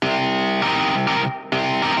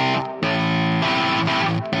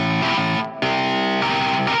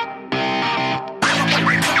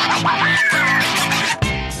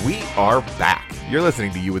are back. You're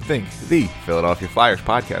listening to You Would Think, the Philadelphia Flyers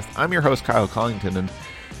podcast. I'm your host, Kyle Collington, and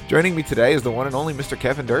joining me today is the one and only Mr.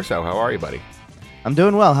 Kevin Durso. How are you, buddy? I'm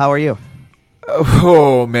doing well. How are you?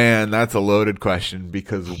 Oh, man, that's a loaded question,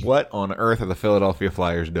 because what on earth are the Philadelphia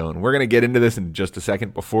Flyers doing? We're going to get into this in just a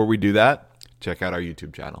second. Before we do that, check out our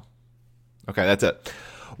YouTube channel. Okay, that's it.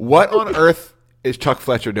 What on earth is Chuck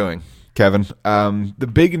Fletcher doing, Kevin? The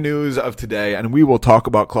big news of today, and we will talk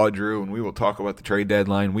about Claude Giroux, and we will talk about the trade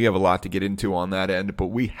deadline. We have a lot to get into on that end, but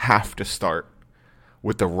we have to start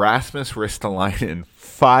with the Rasmus Ristolainen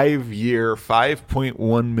 5-year,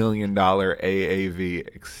 $5.1 million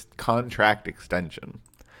AAV contract extension.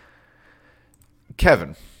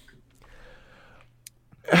 Kevin,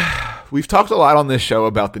 we've talked a lot on this show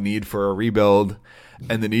about the need for a rebuild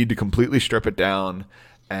and the need to completely strip it down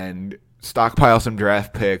and stockpile some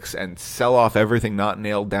draft picks and sell off everything not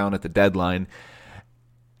nailed down at the deadline.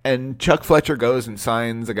 And Chuck Fletcher goes and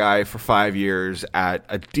signs a guy for 5 years at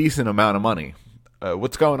a decent amount of money.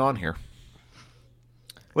 What's going on here?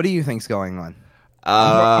 What do you think's going on?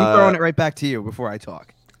 I'm throwing it right back to you before I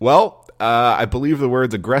talk. Well, I believe the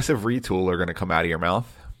words aggressive retool are going to come out of your mouth.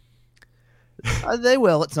 They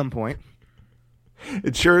will at some point.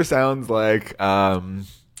 It sure sounds like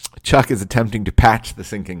Chuck is attempting to patch the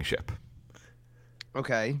sinking ship.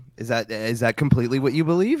 Okay. Is that completely what you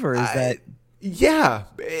believe, or is that... Yeah.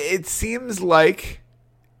 It seems like...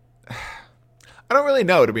 I don't really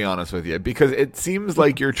know, to be honest with you, because it seems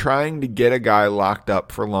like you're trying to get a guy locked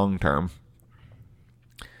up for long term,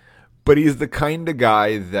 but he's the kind of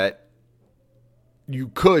guy that you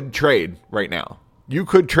could trade right now. You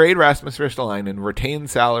could trade Rasmus Ristolainen, retain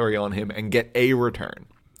salary on him, and get a return.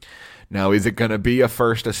 Now, is it going to be a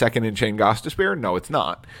first, a second in Shane Gostisbehere? No, it's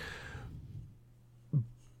not.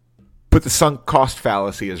 But the sunk cost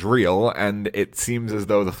fallacy is real, and it seems as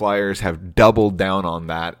though the Flyers have doubled down on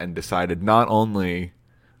that and decided not only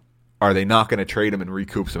are they not going to trade him and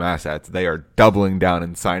recoup some assets, they are doubling down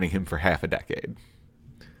and signing him for half a decade.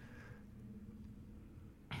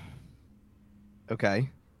 Okay.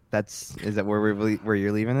 Is that where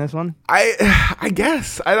you're leaving this one? I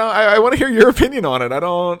guess. I want to hear your opinion on it. I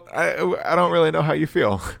don't really know how you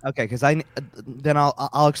feel. Okay, because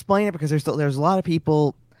I'll explain it, because there's a lot of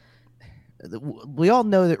people. We all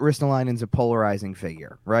know that Ristolainen's a polarizing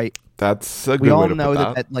figure, right? That's a good we all way to know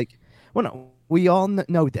put that. We all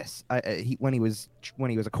know this. When he was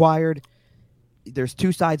acquired, there's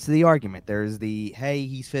two sides to the argument. There's the, hey,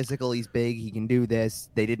 he's physical, he's big, he can do this.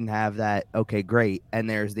 They didn't have that. Okay, great. And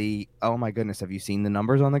there's the, oh my goodness, have you seen the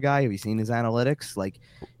numbers on the guy? Have you seen his analytics? Like,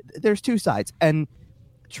 there's two sides. And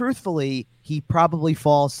truthfully, he probably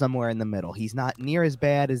falls somewhere in the middle. He's not near as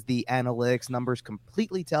bad as the analytics numbers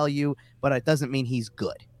completely tell you, but it doesn't mean he's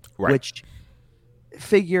good. Right. Which,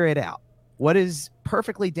 figure it out. What is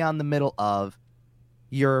perfectly down the middle of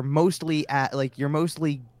you're mostly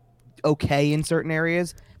okay in certain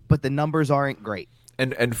areas, but the numbers aren't great.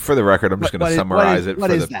 And for the record, I'm just going to summarize it. What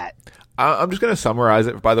is that? I'm just going to summarize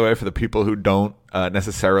it, by the way, for the people who don't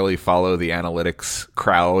necessarily follow the analytics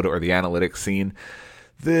crowd or the analytics scene.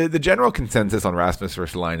 The general consensus on Rasmus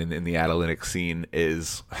Ristolainen in the analytics scene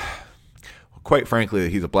is, quite frankly,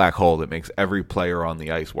 that he's a black hole that makes every player on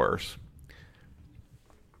the ice worse.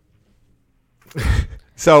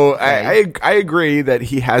 So okay. I agree that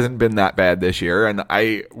he hasn't been that bad this year, and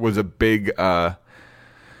I was a big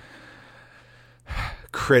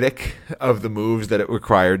critic of the moves that it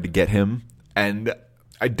required to get him, and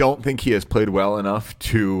I don't think he has played well enough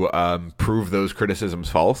to prove those criticisms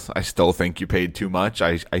false. I still think you paid too much.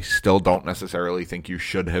 I still don't necessarily think you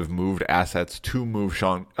should have moved assets to move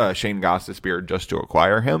Shane Gostisbehere just to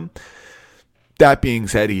acquire him. That being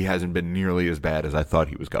said, he hasn't been nearly as bad as I thought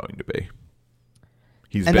he was going to be.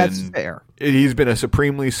 That's fair. He's been a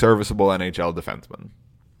supremely serviceable NHL defenseman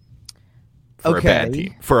for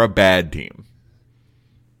a bad team.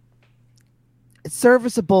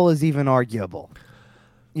 Serviceable is even arguable.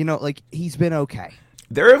 He's been okay.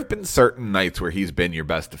 There have been certain nights where he's been your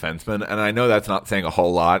best defenseman, and I know that's not saying a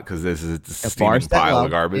whole lot because this is a steaming pile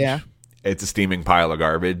of garbage. Yeah. It's a steaming pile of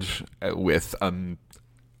garbage with Ivan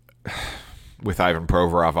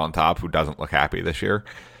Provorov on top, who doesn't look happy this year.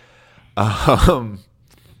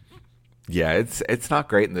 Yeah, it's not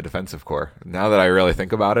great in the defensive core. Now that I really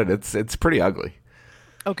think about it, it's pretty ugly.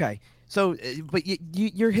 Okay. So, but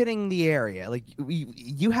you're hitting the area. Like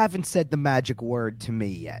you haven't said the magic word to me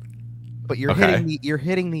yet, but you're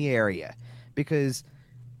hitting the area, because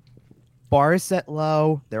bar is set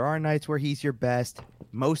low. There are nights where he's your best.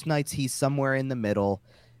 Most nights he's somewhere in the middle.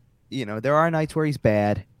 There are nights where he's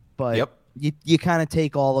bad, but you kind of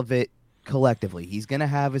take all of it collectively. He's going to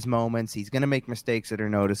have his moments. He's going to make mistakes that are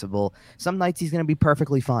noticeable. Some nights he's going to be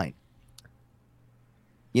perfectly fine.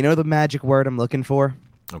 You know the magic word I'm looking for?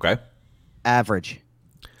 Okay. Average.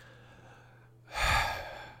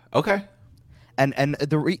 Okay. And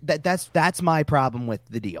that's my problem with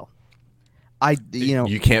the deal.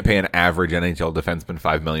 You can't pay an average NHL defenseman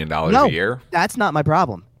 $5 million a year? That's not my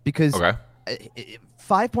problem because okay.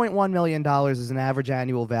 $5.1 million is an average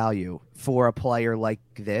annual value for a player like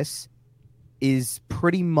this is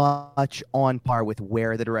pretty much on par with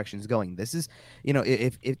where the direction is going. This is,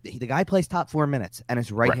 if the guy plays top 4 minutes and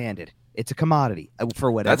is right-handed, it's a commodity.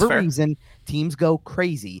 For whatever reason, teams go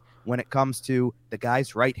crazy when it comes to the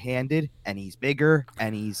guy's right-handed and he's bigger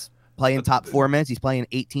and he's playing top 4 minutes. He's playing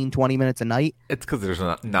 18, 20 minutes a night. It's because there's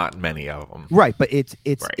not many of them. Right, but it's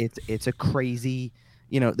a crazy,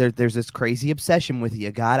 there's this crazy obsession with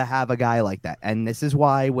you got to have a guy like that. And this is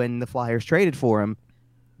why when the Flyers traded for him,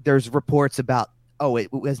 there's reports about,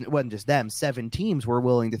 it wasn't just them. 7 teams were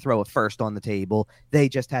willing to throw a first on the table. They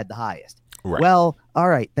just had the highest. Right. Well, all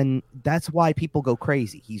right, then that's why people go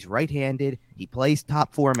crazy. He's right-handed. He plays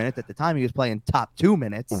top 4 minutes. At the time, he was playing top 2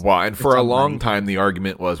 minutes. Well, and for a long time, the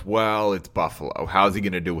argument was, well, it's Buffalo. How's he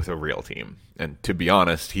going to do with a real team? And to be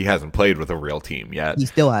honest, he hasn't played with a real team yet. He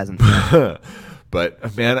still hasn't.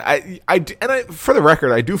 But, man, I for the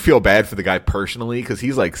record, I do feel bad for the guy personally because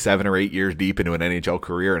he's like 7 or 8 years deep into an NHL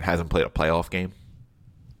career and hasn't played a playoff game.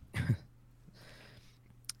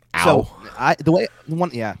 Ow. So,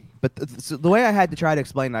 But the way I had to try to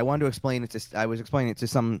explain it, I wanted to explain it I was explaining it to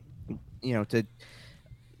some,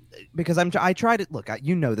 because I try to look.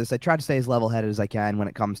 You know this. I try to stay as level-headed as I can when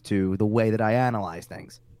it comes to the way that I analyze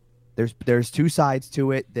things. There's 2 sides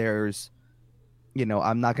to it. There's,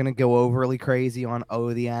 I'm not going to go overly crazy on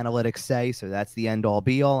the analytics say so. That's the end-all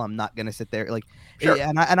be-all. I'm not going to sit there sure.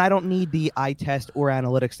 and I don't need the eye test or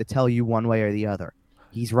analytics to tell you one way or the other.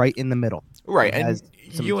 He's right in the middle. Right, he and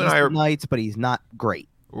some you and I are nights, but he's not great.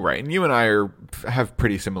 Right, and you and I have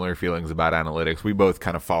pretty similar feelings about analytics. We both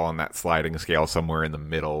kind of fall on that sliding scale somewhere in the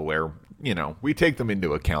middle where, we take them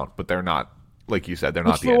into account, but they're not, like you said, they're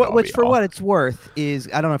not the end-all. Which, for what it's worth, is,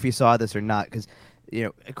 I don't know if you saw this or not, because,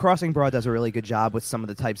 Crossing Broad does a really good job with some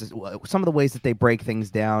of the ways that they break things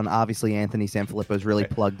down. Obviously, Anthony Sanfilippo is really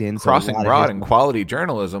plugged in. Crossing Broad and quality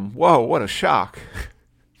journalism. Whoa, what a shock.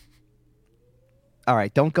 All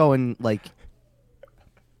right, don't go and,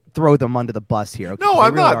 throw them under the bus here. Okay? No,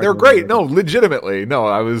 I'm not. They're great. No, legitimately. No,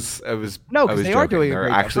 I was. No, because they are doing. They're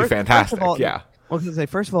actually fantastic. First of all, yeah. Well,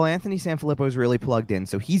 first of all, Anthony Sanfilippo is really plugged in,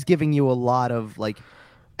 so he's giving you a lot of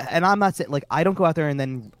and I'm not saying I don't go out there and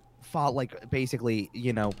then follow basically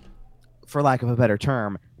for lack of a better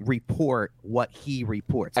term, report what he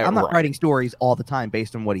reports. I'm not writing stories all the time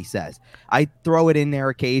based on what he says. I throw it in there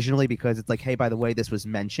occasionally because it's hey, by the way, this was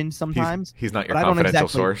mentioned sometimes. He's not your confidential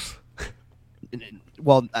source.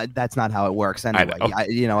 Well, that's not how it works anyway.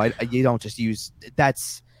 You don't just use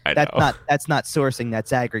that's not sourcing.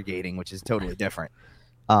 That's aggregating, which is totally different.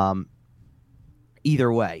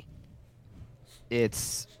 Either way,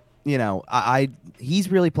 it's he's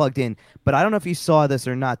really plugged in. But I don't know if you saw this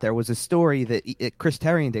or not. There was a story that Chris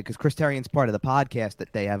Therien did because Chris Terrian's part of the podcast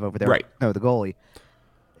that they have over there. Right. No, the goalie.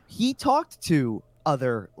 He talked to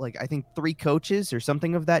other I think 3 coaches or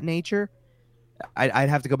something of that nature. I'd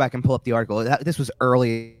have to go back and pull up the article. This was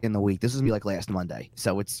early in the week. This was last Monday.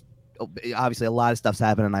 So it's obviously a lot of stuff's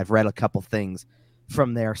happened, and I've read a couple things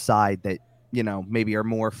from their side that, maybe are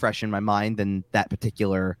more fresh in my mind than that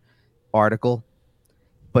particular article.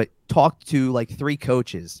 But talked to 3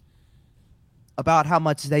 coaches about how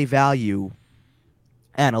much they value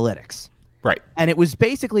analytics. Right. And it was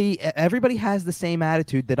basically everybody has the same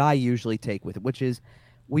attitude that I usually take with it, which is,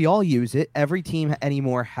 we all use it. Every team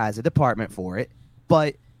anymore has a department for it,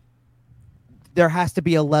 but there has to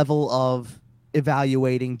be a level of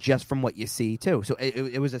evaluating just from what you see too. So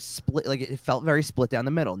it was a split, it felt very split down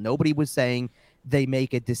the middle. Nobody was saying they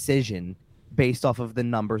make a decision based off of the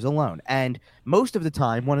numbers alone. And most of the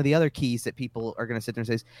time, one of the other keys that people are going to sit there and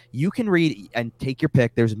say is, you can read and take your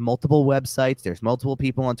pick. There's multiple websites. There's multiple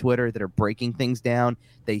people on Twitter that are breaking things down.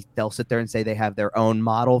 They'll sit there and say they have their own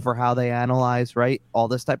model for how they analyze, right? All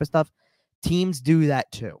this type of stuff. Teams do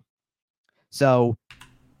that too. So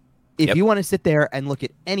if you want to sit there and look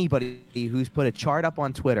at anybody who's put a chart up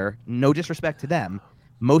on Twitter, no disrespect to them,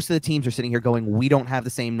 most of the teams are sitting here going, we don't have the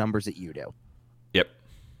same numbers that you do. Yep.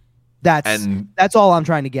 That's all I'm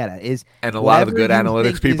trying to get at is, and a lot of the good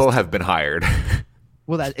analytics people have been hired.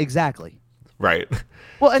 Well, that exactly. Right.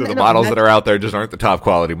 Well, so the models that are out there just aren't the top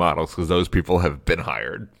quality models because those people have been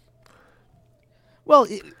hired. Well,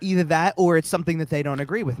 either that or it's something that they don't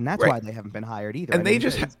agree with, and that's why they haven't been hired either. And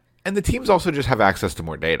And the teams also just have access to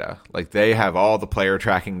more data. Like, they have all the player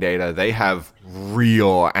tracking data. They have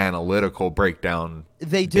real analytical breakdown.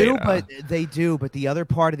 They do, data. but the other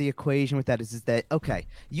part of the equation with that is that, okay,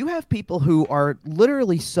 you have people who are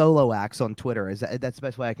literally solo acts on Twitter. That's the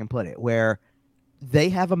best way I can put it, where they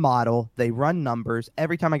have a model, they run numbers.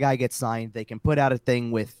 Every time a guy gets signed, they can put out a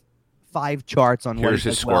thing with 5 charts on Here's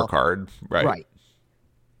his scorecard. Right.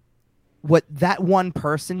 What that one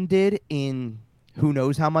person did in who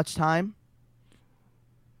knows how much time.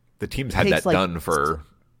 The teams had that done for...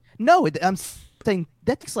 No, I'm saying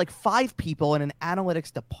that takes like 5 people in an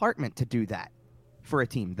analytics department to do that for a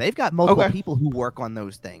team. They've got multiple people who work on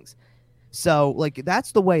those things. So, like,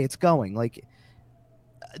 that's the way it's going. Like,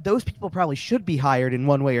 those people probably should be hired in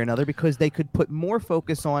one way or another because they could put more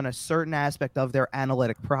focus on a certain aspect of their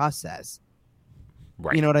analytic process.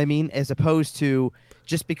 Right. You know what I mean? As opposed to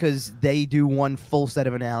just because they do one full set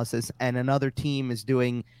of analysis and another team is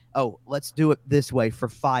doing, oh, let's do it this way for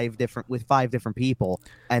 5 different people,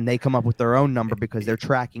 and they come up with their own number because they're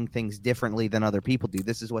tracking things differently than other people do.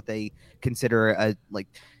 This is what they consider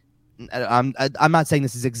I'm not saying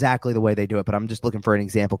this is exactly the way they do it, but I'm just looking for an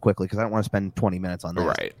example quickly because I don't want to spend 20 minutes on this.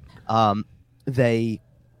 Right. They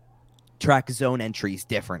track zone entries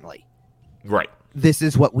differently. Right. This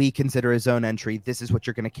is what we consider a zone entry. This is what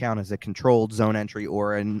you're going to count as a controlled zone entry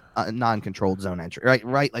or a non-controlled zone entry.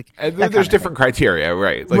 Right. Like, there's different criteria,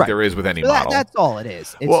 right? Like there is with any model. That's all it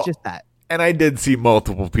is. It's just that. And I did see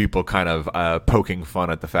multiple people kind of poking fun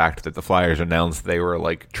at the fact that the Flyers announced they were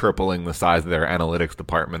like tripling the size of their analytics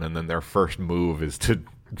department, and then their first move is to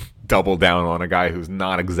double down on a guy who's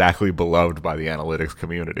not exactly beloved by the analytics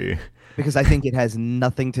community. Because I think it has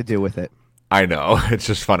nothing to do with it. I know. It's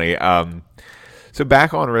just funny. So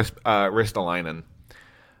back on Ristolainen,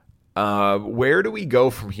 where do we go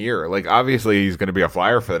from here? Like, obviously he's going to be a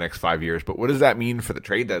Flyer for the next 5 years, but what does that mean for the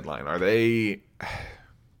trade deadline?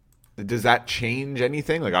 Does that change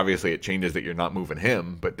anything? Like, obviously it changes that you're not moving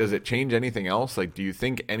him, but does it change anything else? Like, do you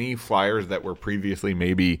think any Flyers that were previously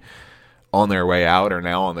maybe on their way out are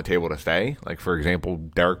now on the table to stay? Like, for example,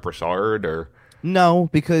 Derek Brassard or... No,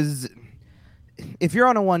 because if you're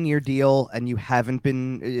on a 1-year deal and you haven't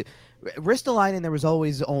been... Ristolainen, there was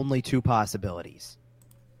always only 2 possibilities.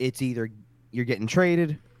 It's either you're getting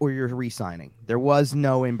traded or you're re-signing. There was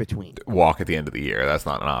no in between. Walk at the end of the year. That's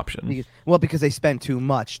not an option. Because they spent too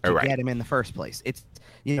much to get him in the first place. It's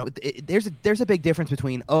there's a big difference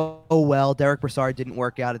between Derek Brassard didn't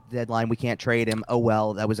work out at the deadline. We can't trade him.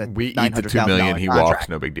 That was we eat the $2 million. He contract. walks.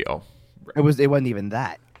 No big deal. It wasn't even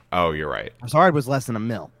that. Oh, you're right. Brassard was less than $1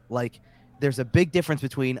 million. Like, there's a big difference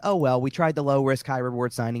between, we tried the low risk, high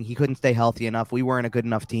reward signing. He couldn't stay healthy enough. We weren't a good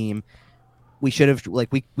enough team. We should have,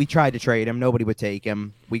 we tried to trade him. Nobody would take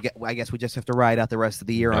him. I guess we just have to ride out the rest of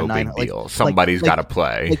the year on no 9. Big deal. Somebody's got to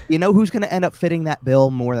play. You know who's going to end up fitting that bill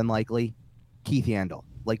more than likely? Keith Yandel.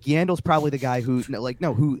 Like, Yandel's probably the guy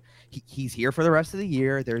he's here for the rest of the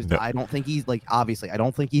year. I don't think he's obviously I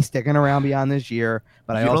don't think he's sticking around beyond this year.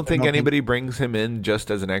 But I don't think anybody brings him in just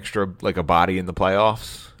as an extra, like a body in the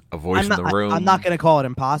playoffs. A voice in the room. I'm not going to call it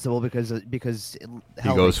impossible because he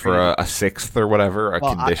goes for a 6th or whatever,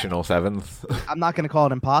 conditional 7th. I'm not going to call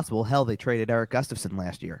it impossible. Hell, they traded Eric Gustafsson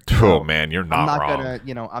last year. Oh man, you're not wrong.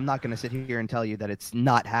 I'm not going to sit here and tell you that it's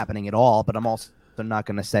not happening at all. But I'm also not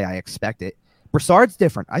going to say I expect it. Brassard's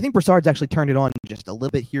different. I think Brassard's actually turned it on just a little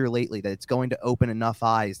bit here lately that it's going to open enough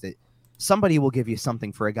eyes that somebody will give you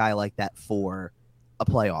something for a guy like that for a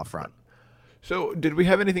playoff run. So, did we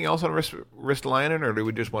have anything else on Ristolainen, or do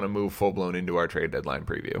we just want to move full-blown into our trade deadline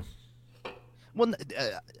preview? Well,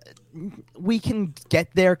 we can get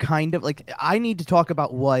there kind of. Like, I need to talk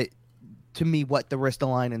about what the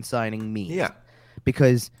Ristolainen signing means. Yeah.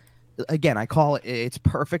 Because, again, I call it's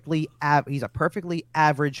perfectly he's a perfectly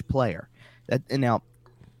average player. Now,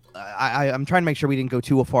 I'm trying to make sure we didn't go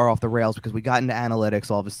too far off the rails because we got into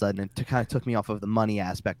analytics all of a sudden. It kind of took me off of the money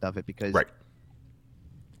aspect of it because... Right.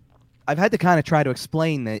 I've had to kind of try to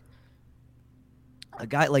explain that a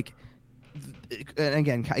guy like, and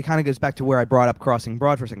again, it kind of goes back to where I brought up Crossing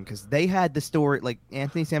Broad for a second, because they had the story, like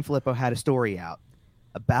Anthony Sanfilippo had a story out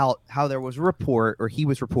about how there was a report, or he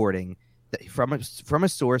was reporting that from a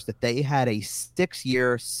source that they had a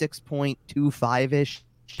 6-year, $6.25-ish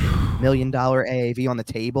million AAV on the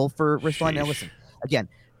table for Ristolainen. Now listen, again,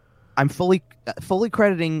 I'm fully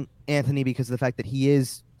crediting Anthony because of the fact that he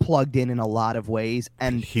is plugged in a lot of ways,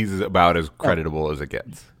 and he's about as creditable as it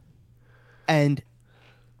gets. And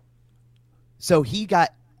so he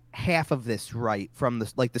got half of this right from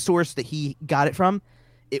the source that he got it from.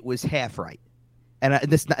 It was half right, and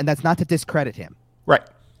that's not to discredit him. Right.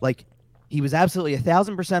 Like, He was absolutely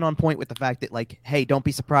 1,000% on point with the fact that, like, hey, don't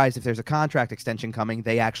be surprised if there's a contract extension coming.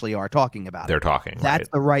 They actually are talking about They're it. talking. That's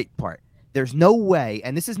right. the right part. There's no way,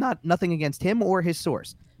 and this is nothing against him or his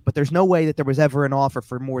source, but there's no way that there was ever an offer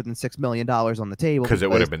for more than $6 million on the table. Because it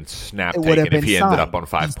would have been snap it would have taken if been he ended signed. up on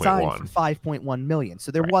 5.1. For $5.1 million.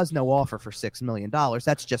 So there Right. was no offer for $6 million.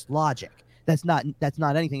 That's just logic. That's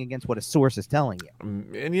not anything against what a source is telling you.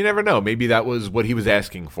 And you never know. Maybe that was what he was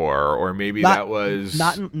asking for, or maybe that was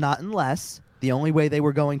not unless the only way they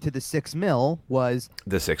were going to the $6 million was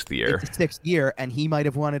the 6th year. it's the 6th year, and he might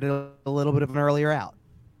have wanted a little bit of an earlier out.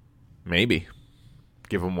 Maybe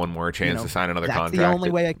give him one more chance to sign another contract. That's the only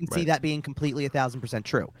way I can see that being completely 1,000%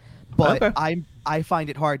 true. But Okay. I find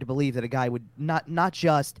it hard to believe that a guy would not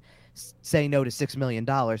just say no to $6 million,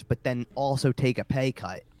 but then also take a pay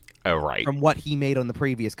cut Right. from what he made on the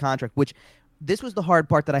previous contract, which this was the hard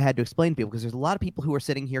part that I had to explain to people, because there's a lot of people who are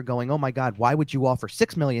sitting here going, oh my God, why would you offer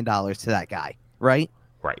 $6 million to that guy? Right?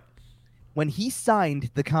 Right. When he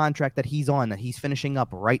signed the contract that he's on, that he's finishing up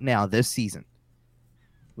right now this season,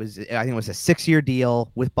 I think it was a 6-year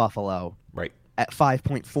deal with Buffalo. Right. At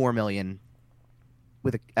 $5.4 million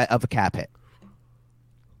of a cap hit.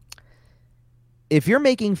 If you're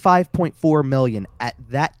making $5.4 million at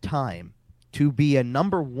that time to be a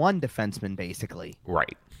number one defenseman, basically,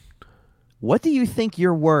 Right. what do you think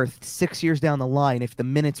you're worth 6 years down the line if the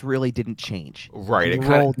minutes really didn't change? Right. The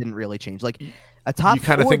role didn't really change. Like a top you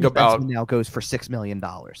kinda four think about- defenseman now goes for $6 million.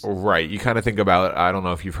 Right. You kind of think about, I don't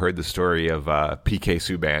know if you've heard the story of PK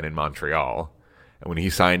Subban in Montreal. And when he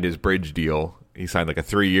signed his bridge deal, he signed like a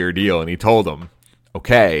 3-year deal, and he told them,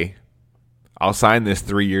 okay, I'll sign this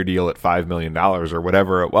 3-year deal at $5 million or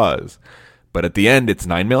whatever it was. But at the end, it's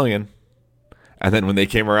 $9 million. And then when they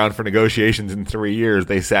came around for negotiations in 3 years,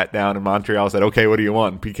 they sat down in Montreal and said, okay, what do you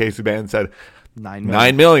want? PK Subban said,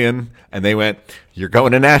 $9 million. And they went, you're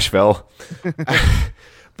going to Nashville.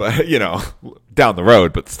 But, down the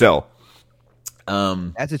road, but still.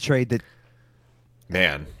 That's a trade that...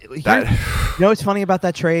 Man. You know what's funny about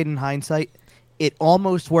that trade in hindsight? It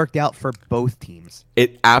almost worked out for both teams.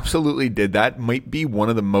 It absolutely did. That might be one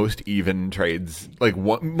of the most even trades,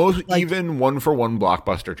 even one-for-one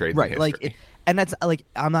blockbuster trades in history. And that's like,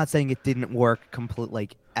 I'm not saying it didn't work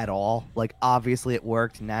at all. Like, obviously it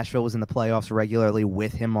worked. Nashville was in the playoffs regularly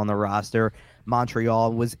with him on the roster.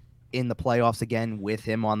 Montreal was in the playoffs again with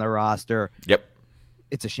him on the roster. Yep.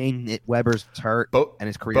 It's a shame that Weber's hurt and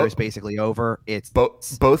his career is basically over.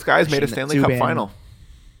 Both guys made a Stanley Cup final.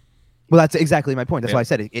 Well, that's exactly my point. That's why I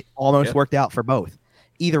said it almost worked out for both.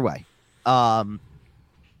 Either way.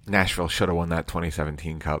 Nashville should have won that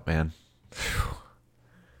 2017 Cup, man.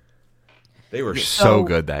 They were so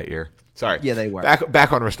good that year. Sorry. Yeah, they were.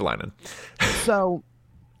 Back on Ristolainen. So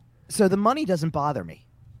the money doesn't bother me.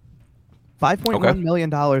 $5.1 million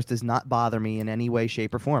does not bother me in any way,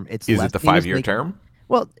 shape, or form. Is it the 5-year term?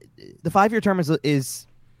 Well, the 5-year term is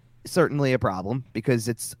certainly a problem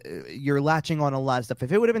because you're latching on a lot of stuff.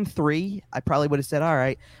 If it would have been 3, I probably would have said, all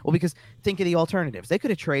right. Well, because think of the alternatives. They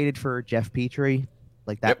could have traded for Jeff Petrie.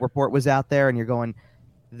 Like that report was out there, and you're going,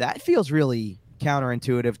 that feels really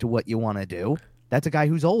counterintuitive to what you want to do. That's a guy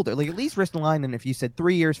who's older. Like, at least Ristolainen, if you said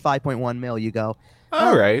 3 years, $5.1 million, you go,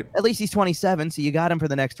 all right. At least he's 27, so you got him for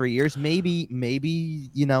the next 3 years. Maybe,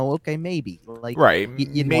 okay, maybe. Like, right.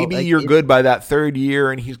 Maybe you're good by that 3rd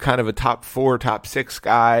year, and he's kind of a top 4, top 6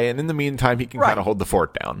 guy, and in the meantime, he can kind of hold the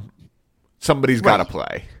fort down. Somebody's got to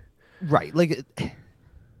play. Right. Like,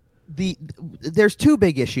 there's 2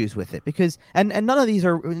 big issues with it because, and none of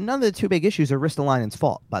the 2 big issues are Ristolainen's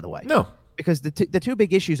fault, by the way. No. Because the 2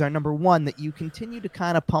 big issues are, number one, that you continue to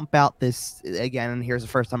kind of pump out this, again, and here's the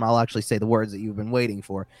first time I'll actually say the words that you've been waiting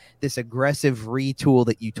for, this aggressive retool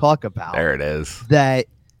that you talk about. There it is. That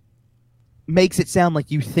makes it sound like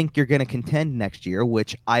you think you're going to contend next year,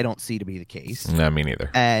 which I don't see to be the case. No, me neither.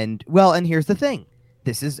 And here's the thing.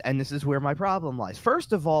 This is where my problem lies.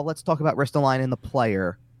 First of all, let's talk about Ristolainen, the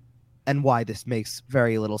player, and why this makes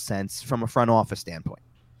very little sense from a front office standpoint.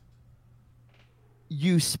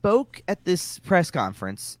 You spoke at this press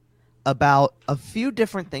conference about a few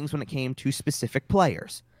different things when it came to specific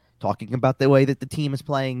players, talking about the way that the team is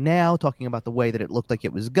playing now, talking about the way that it looked like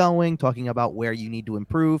it was going, talking about where you need to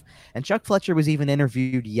improve. And Chuck Fletcher was even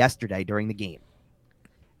interviewed yesterday during the game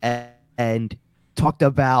and talked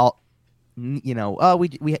about,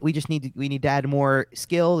 we just need to add more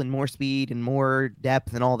skill and more speed and more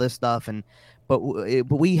depth and all this stuff. But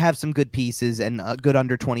we have some good pieces and good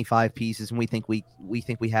under 25 pieces, and we think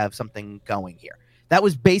we have something going here. That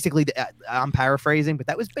was basically I'm paraphrasing, but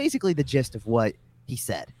that was basically the gist of what he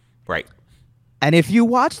said. Right. And if you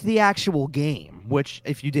watched the actual game, which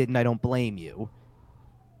if you didn't, I don't blame you.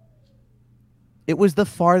 It was the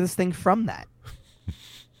farthest thing from that.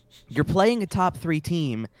 You're playing a top 3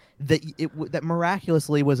 team that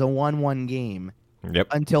miraculously was a 1-1 game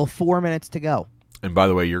until 4 minutes to go. And by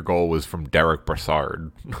the way, your goal was from Derek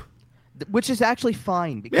Brassard. Which is actually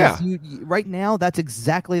fine because you right now that's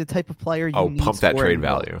exactly the type of player you need. Pump that trade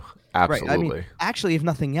value. Absolutely. Right. I mean, actually, if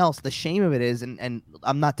nothing else, the shame of it is, and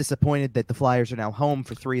I'm not disappointed that the Flyers are now home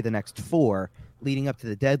for 3 of the next 4 leading up to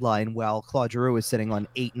the deadline while Claude Giroux is sitting on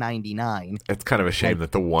 $8.99. It's kind of a shame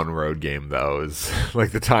that the one road game, though, is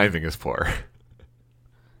like the timing is poor.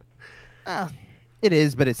 It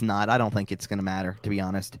is, but it's not. I don't think it's going to matter, to be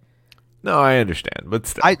honest. No, I understand, but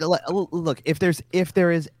still. Look, if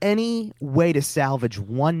there is any way to salvage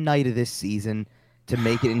one night of this season to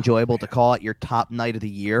make it enjoyable, to call it your top night of the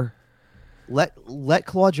year, let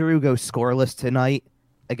Claude Giroux go scoreless tonight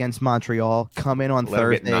against Montreal, come in on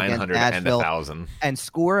Thursday against Nashville, and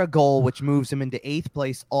score a goal which moves him into 8th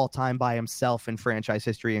place all-time by himself in franchise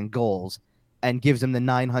history in goals, and gives him the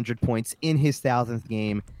 900 points in his 1,000th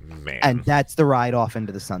game. Man. And that's the ride off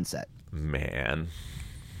into the sunset. Man.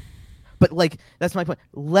 But, that's my point.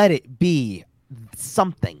 Let it be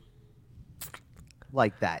something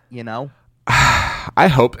like that, you know? I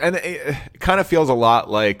hope. And it kind of feels a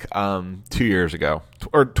lot like 2 years ago,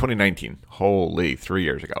 or 2019. Holy, 3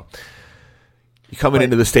 years ago. You're coming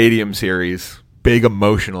into the Stadium Series, big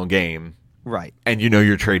emotional game. Right. And you know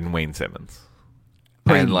you're trading Wayne Simmons.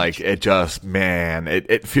 Pretty much. It just, man,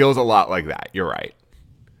 it feels a lot like that. You're right.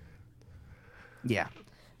 Yeah.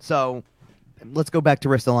 So let's go back to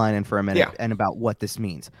Ristolainen for a minute and about what this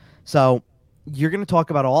means. So you're going to talk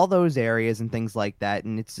about all those areas and things like that,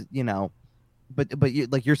 and it's, you know, but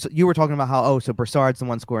you were talking about how so Brassard's the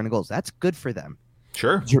one scoring the goals. That's good for them.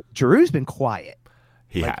 Sure. Giroux's been quiet.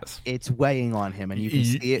 He has. It's weighing on him, and you can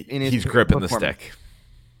see it in his. He's gripping the stick.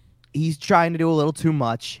 He's trying to do a little too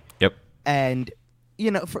much. Yep. And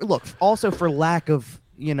also for lack of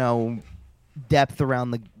depth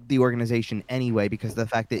around the organization anyway, because of the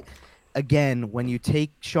fact that, again, when you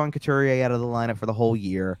take Sean Couturier out of the lineup for the whole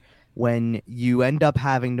year, when you end up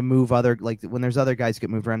having to move when there's other guys get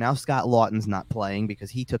moved around. Now Scott Lawton's not playing because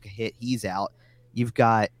he took a hit. He's out. You've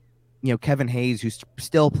got, Kevin Hayes, who's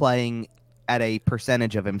still playing at a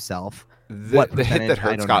percentage of himself. The hit that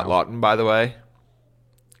hurt Scott Lawton, by the way,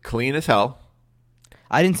 clean as hell.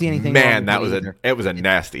 I didn't see anything. Man, it was a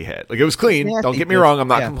nasty hit. It was clean. Don't get me wrong. I'm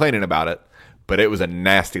not complaining about it, but it was a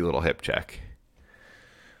nasty little hip check.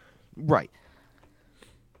 Right.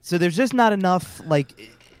 So there's just not enough.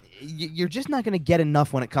 You're just not going to get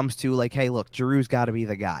enough when it comes to hey, look, Giroux's got to be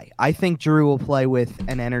the guy. I think Giroux will play with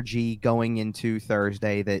an energy going into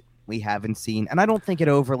Thursday that we haven't seen, and I don't think it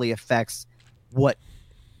overly affects what.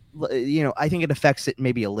 I think it affects it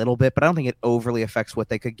maybe a little bit, but I don't think it overly affects what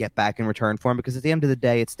they could get back in return for him, because at the end of the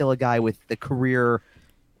day, it's still a guy with the career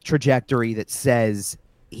trajectory that says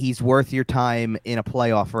he's worth your time in a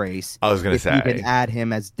playoff race. I was going to say, you can add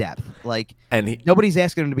him as depth. Nobody's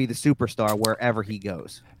asking him to be the superstar wherever he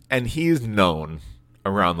goes. And he's known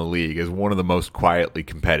around the league as one of the most quietly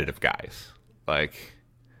competitive guys. I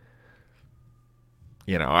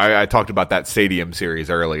talked about that Stadium Series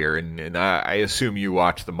earlier, and I assume you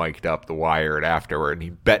watched the Mic'd Up, the Wired afterward, and he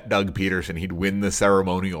bet Doug Peterson he'd win the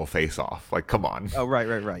ceremonial face-off. Come on. Oh,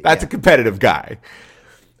 right. That's a competitive guy.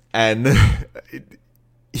 And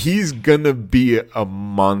he's going to be a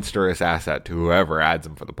monstrous asset to whoever adds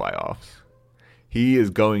him for the playoffs. He is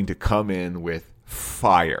going to come in with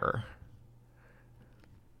fire.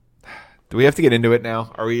 Do we have to get into it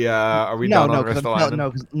now? Are we done on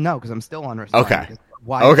Ristolainen? No, because I'm still on Ristolainen. Okay.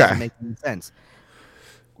 Why does it make any sense?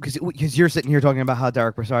 Because you're sitting here talking about how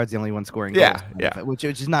Derek Brassard's the only one scoring goals. Yeah. Which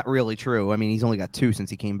is not really true. I mean, he's only got 2 since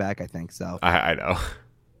he came back, I think. So I know.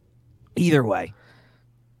 Either way,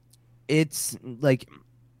 it's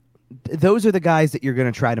those are the guys that you're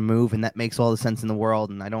going to try to move, and that makes all the sense in the world.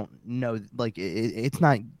 And I don't know, it's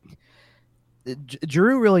not.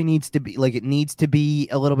 Giroux really needs to be it needs to be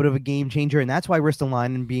a little bit of a game changer, and that's why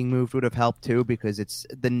Ristolainen being moved would have helped too, because it's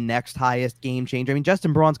the next highest game changer. I mean,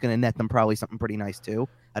 Justin Braun's going to net them probably something pretty nice too.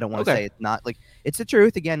 I don't want to say it's not. It's the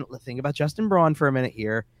truth. Again, think about Justin Braun for a minute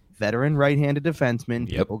here. Veteran right-handed defenseman.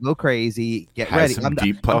 Yep. People go crazy. Get Has ready. Some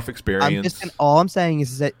deep playoff experience. All I'm saying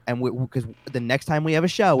is that, and because the next time we have a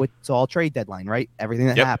show, it's all trade deadline, right? Everything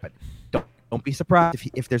that happened. Don't be surprised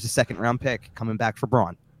if there's a second-round pick coming back for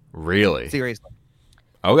Braun. Really? Seriously.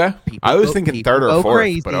 Okay. I was thinking third or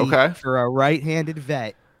fourth, but okay. For a right-handed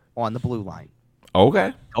vet on the blue line.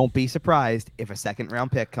 Okay. Don't be surprised if a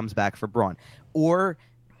second-round pick comes back for Braun. Or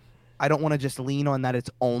I don't want to just lean on that it's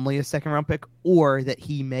only a second-round pick, or that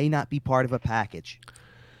he may not be part of a package.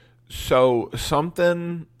 So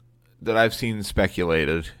something that I've seen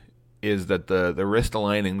speculated is that the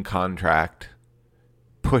Ristolainen contract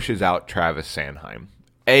pushes out Travis Sanheim.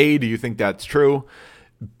 A, do you think that's true?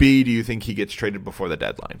 B, do you think he gets traded before the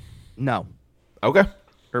deadline? No. Okay.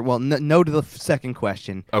 Or well, no to the second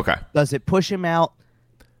question. Okay. Does it push him out?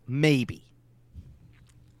 Maybe.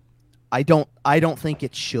 I don't think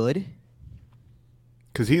it should.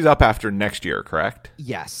 Because he's up after next year, correct?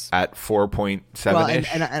 Yes. At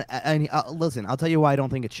 4.7-ish? Well, and listen, I'll tell you why I don't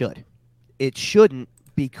think it should. It shouldn't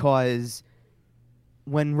because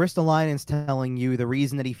when Ristolainen's telling you the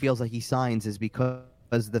reason that he feels like he signs is because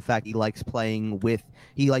of the fact he likes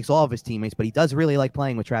all of his teammates, but he does really like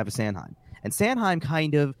playing with Travis Sanheim. And Sanheim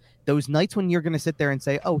kind of, those nights when you're going to sit there and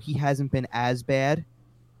say, oh, he hasn't been as bad,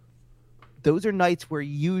 those are nights where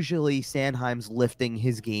usually Sanheim's lifting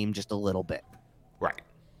his game just a little bit. Right.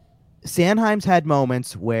 Sanheim's had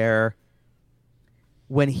moments where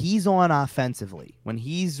when he's on offensively, when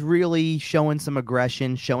he's really showing some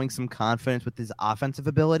aggression, showing some confidence with his offensive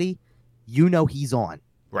ability, he's on.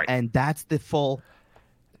 Right. And that's the full...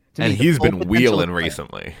 And he's been wheeling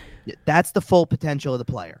recently. That's the full potential of the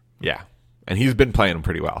player. Yeah. And he's been playing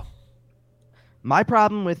pretty well. My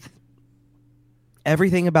problem with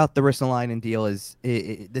everything about the Ristolainen deal is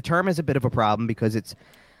the term is a bit of a problem because it's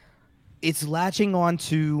latching on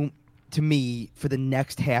to me for the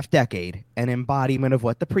next half decade an embodiment of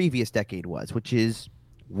what the previous decade was, which is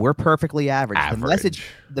we're perfectly average.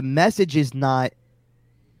 The message is not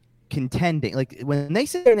contending. Like when they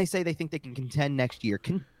sit there and they say they think they can contend next year,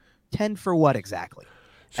 contend for what exactly?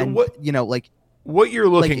 So and, what you're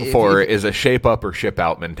looking for is a shape up or ship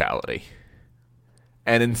out mentality.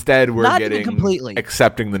 And instead, we're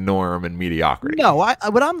accepting the norm and mediocrity. No,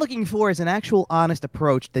 what I'm looking for is an actual honest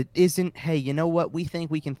approach that isn't, hey, you know what? We think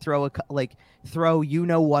we can throw at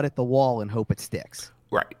the wall and hope it sticks.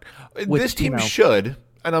 Right. This team should,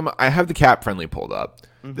 and I have the cap friendly pulled up.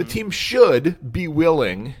 Mm-hmm. The team should be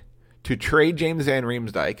willing to trade James Van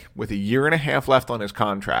Riemsdyk with a year and a half left on his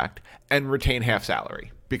contract and retain half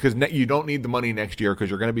salary. Because you don't need the money next year because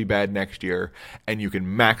you're going to be bad next year, and you can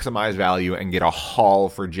maximize value and get a haul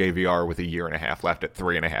for JVR with a year and a half left at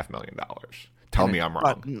 $3.5 million. Tell me I'm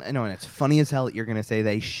wrong. No, and it's funny as hell that you're going to say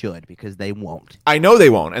they should because they won't. I know they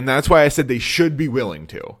won't, and that's why I said they should be willing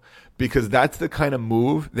to, because that's the kind of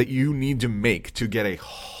move that you need to make to get a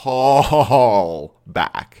haul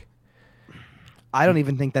back. I don't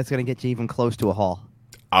even think that's going to get you even close to a haul.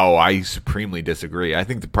 Oh, I supremely disagree. I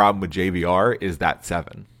think the problem with JVR is that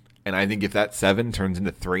 7. And I think if that 7 turns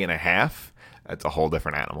into 3.5, that's a whole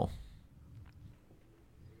different animal.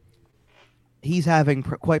 He's having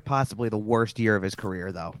quite possibly the worst year of his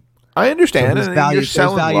career, though. I understand. So his values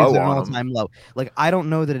are an all-time low. Like, I don't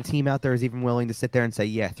know that a team out there is even willing to sit there and say,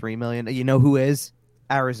 yeah, $3 million. You know who is?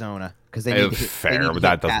 Arizona. Because they need fair, but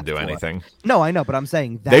that doesn't do anything. No, I know, but I'm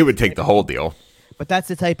saying they would take the whole deal. But that's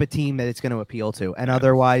the type of team that it's going to appeal to. And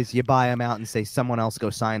otherwise, you buy him out and say someone else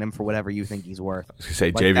go sign him for whatever you think he's worth. I was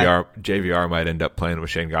going to say JVR might end up playing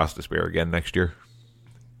with Shane Gostisbehere again next year.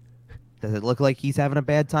 Does it look like he's having a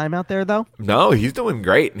bad time out there, though? No, he's doing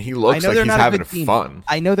great, and he looks like he's having fun.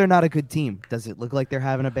 I know they're not a good team. Does it look like they're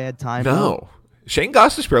having a bad time? No. Though? Shane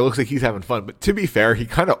Gostisbehere looks like he's having fun, but to be fair, he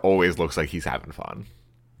kind of always looks like he's having fun.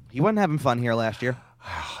 He wasn't having fun here last year.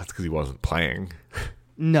 That's because he wasn't playing.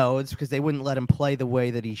 No, it's because they wouldn't let him play the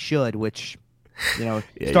way that he should, which,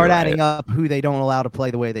 start adding up who they don't allow to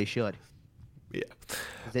play the way they should. Yeah.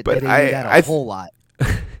 They do that a whole lot. All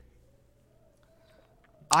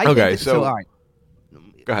right.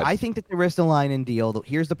 Go ahead. I think that the Ristolainen deal,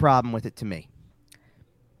 here's the problem with it to me.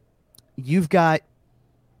 You've got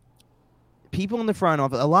people in the front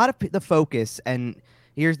office, a lot of the focus, and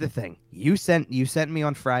here's the thing. You sent me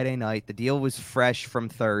on Friday night. The deal was fresh from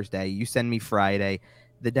Thursday. You send me Friday,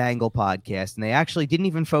 the Dangle podcast, and they actually didn't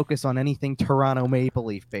even focus on anything Toronto Maple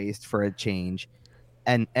Leaf based for a change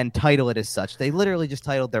and title it as such. They literally just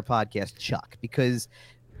titled their podcast Chuck because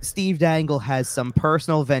Steve Dangle has some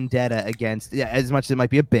personal vendetta against, as much as it might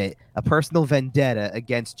be a personal vendetta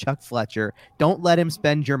against Chuck Fletcher. Don't let him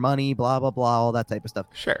spend your money, blah, blah, blah, all that type of stuff.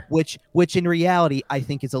 Sure. Which in reality, I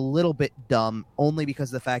think is a little bit dumb, only because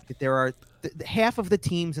of the fact that there are half of the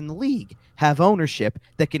teams in the league have ownership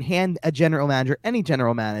that can hand a general manager, any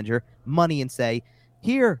general manager, money and say,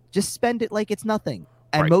 here, just spend it like it's nothing.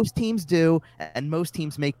 And most teams do, and most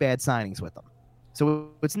teams make bad signings with them. So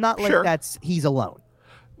it's not like he's alone.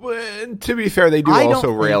 Well, to be fair, they do also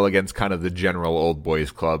rail against kind of the general old boys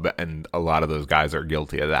club, and a lot of those guys are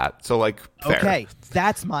guilty of that. So, fair. Okay,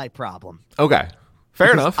 that's my problem. Okay,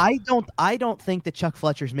 fair enough. I don't think that Chuck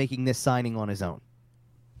Fletcher's making this signing on his own.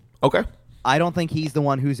 Okay. I don't think he's the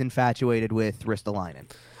one who's infatuated with Ristolainen.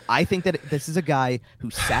 I think that this is a guy who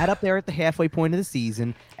sat up there at the halfway point of the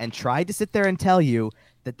season and tried to sit there and tell you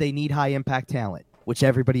that they need high impact talent, which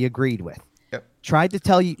everybody agreed with. Yep. Tried to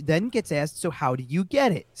tell you, then gets asked, so how do you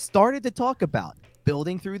get it? Started to talk about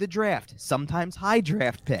building through the draft, sometimes high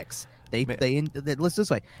draft picks. Let's this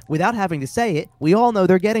way, without having to say it, we all know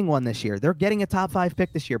they're getting one this year. They're getting a top 5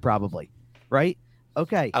 pick this year, probably, right?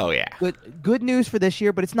 Okay. Oh yeah. Good news for this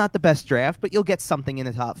year, but it's not the best draft. But you'll get something in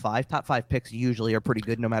the top 5. Top 5 picks usually are pretty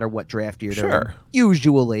good, no matter what draft year they're in. Sure.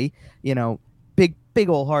 Usually, big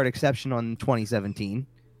old hard exception on 2017.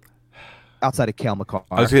 Outside of Cale Makar.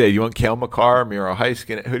 I was gonna say, you want Cale Makar, Miro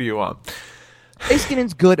Heiskanen? Who do you want?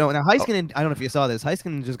 Heiskanen's good. Oh, now Heiskanen, I don't know if you saw this.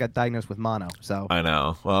 Heiskanen just got diagnosed with mono. So I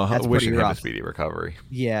know. Well, wishing him a speedy recovery.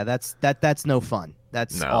 Yeah, that's no fun.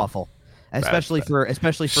 That's awful. Especially for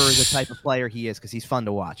the type of player he is, because he's fun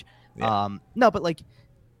to watch. Yeah. No, but like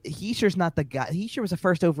Heischer's not the guy. Heischer was a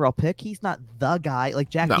first overall pick. He's not the guy. Like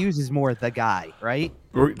Jack Hughes is more the guy, right?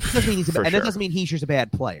 It doesn't mean Heischer's a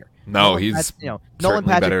bad player. No, he's Nolan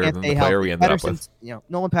Patrick better can't than stay the player healthy. we ended up with.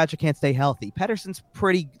 Nolan Patrick can't stay healthy. Pedersen's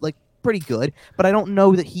pretty good, but I don't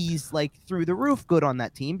know that he's like through the roof good on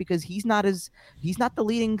that team, because he's not the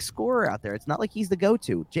leading scorer out there. It's not like he's the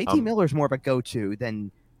go-to. JT Miller's more of a go-to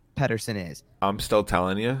than Pedersen is. I'm still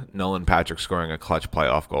telling you, Nolan Patrick scoring a clutch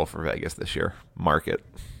playoff goal for Vegas this year. Mark it.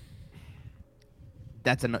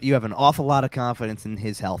 You have an awful lot of confidence in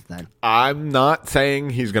his health then. I'm not saying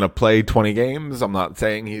he's going to play 20 games. I'm not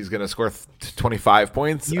saying he's going to score 25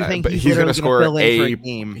 points. You think but he's going to score a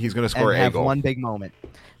game? He's going to score and a goal. One big moment.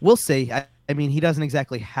 We'll see. I mean, he doesn't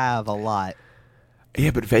exactly have a lot. Yeah,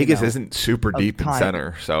 but Vegas isn't super deep in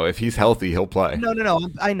center, so if he's healthy, he'll play. No,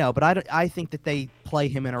 I know, but I think that they play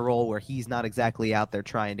him in a role where he's not exactly out there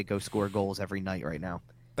trying to go score goals every night right now.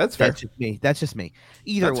 That's fair. That's just me.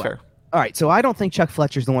 Either way. Fair. All right, so I don't think Chuck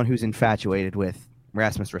Fletcher's the one who's infatuated with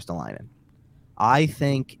Rasmus Ristolainen. I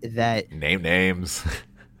think that... Name names.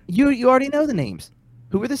 You already know the names.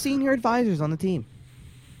 Who are the senior advisors on the team?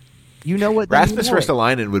 You know what... Rasmus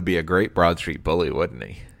Ristolainen would be a great Broad Street bully, wouldn't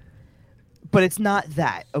he? But it's not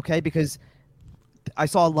that, okay? Because I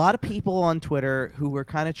saw a lot of people on Twitter who were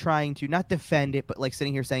kind of trying to, not defend it, but like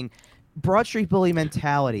sitting here saying, Broad Street bully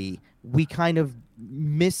mentality, we kind of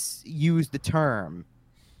misused the term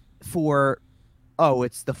for,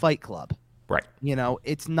 it's the Fight Club. Right.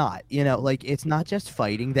 It's not. It's not just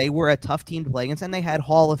fighting. They were a tough team to play against, and they had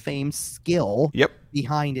Hall of Fame skill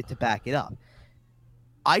behind it to back it up.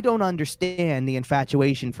 I don't understand the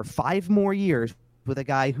infatuation for 5 more years with a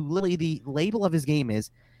guy who literally the label of his game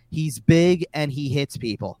is he's big and he hits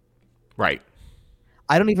people. Right.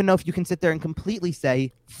 I don't even know if you can sit there and completely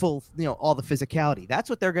say full, all the physicality. That's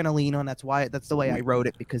what they're going to lean on. That's the way I wrote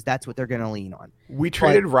it, because that's what they're going to lean on. We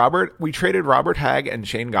traded Robert Hagg and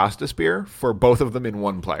Shane Gostisbehere for both of them in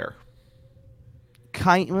one player.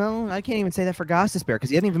 I can't even say that for Gostisbehere, because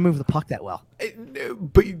he didn't even move the puck that well.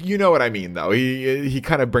 But you know what I mean, though. He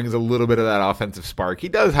kind of brings a little bit of that offensive spark. He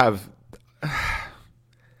does have...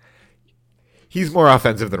 He's more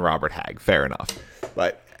offensive than Robert Hagg. Fair enough.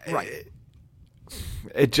 But... Right.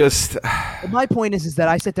 It just... My point is that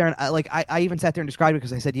I sit there and I even sat there and described it,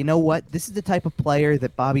 because I said, you know what? This is the type of player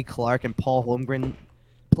that Bobby Clark and Paul Holmgren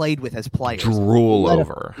played with as players. Drool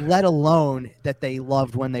over. Let alone that they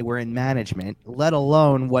loved when they were in management. Let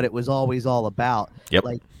alone what it was always all about. Yep.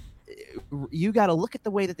 Like, you got to look at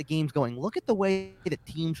the way that the game's going. Look at the way that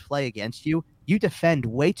teams play against you. You defend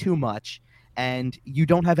way too much, and you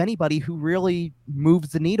don't have anybody who really moves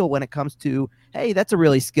the needle when it comes to, hey, that's a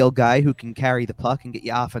really skilled guy who can carry the puck and get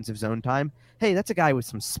you offensive zone time. Hey, that's a guy with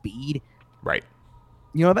some speed. Right.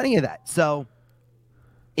 You don't have any of that. So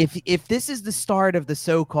if this is the start of the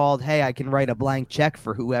so-called, hey, I can write a blank check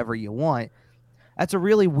for whoever you want, that's a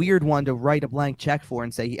really weird one to write a blank check for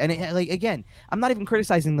and say, and again, I'm not even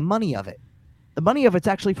criticizing the money of it. The money of it's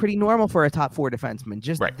actually pretty normal for a top 4 defenseman.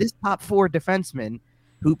 Just this top 4 defenseman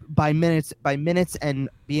who by minutes and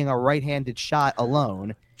being a right-handed shot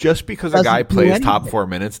alone. Just because a guy plays top 4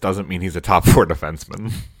 minutes doesn't mean he's a top 4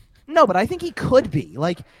 defenseman. No, but I think he could be.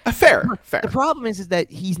 Fair. The problem is that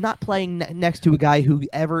he's not playing next to a guy who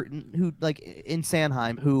like in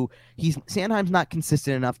Sanheim, Sanheim's not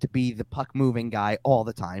consistent enough to be the puck moving guy all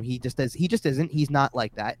the time. He just isn't. He's not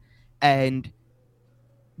like that. And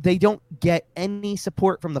they don't get any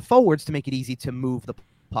support from the forwards to make it easy to move the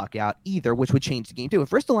puck out either, which would change the game too.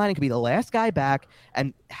 If Ristolainen could be the last guy back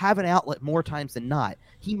and have an outlet more times than not,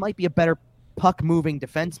 he might be a better puck moving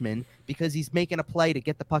defenseman because he's making a play to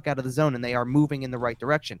get the puck out of the zone and they are moving in the right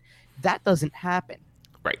direction. That doesn't happen.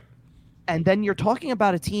 Right. And then you're talking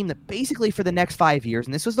about a team that basically for the next 5 years,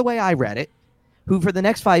 and this was the way I read it, who for the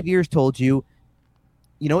next 5 years told you,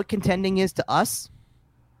 You know what contending is to us?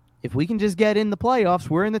 If we can just get in the playoffs,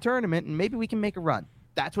 we're in the tournament, and maybe we can make a run.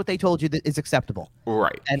 That's what they told you that is acceptable.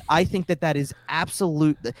 Right. And I think that is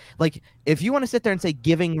absolute. Like, if you want to sit there and say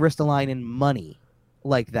giving Ristolainen money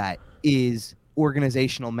like that is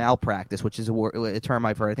organizational malpractice, which is a term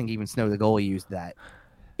I've heard. I think even Snow the goalie used that.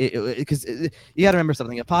 Because you got to remember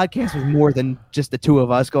something. A podcast was more than just the two of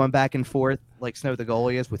us going back and forth like Snow the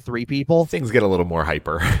goalie is with three people. Things get a little more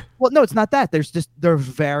hyper. Well, no, it's not that. There's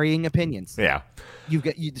varying opinions. Yeah.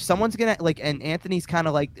 Someone's gonna like, and Anthony's kind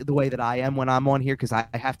of like the way that I am when I'm on here, because I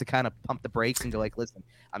have to kind of pump the brakes and go like, listen,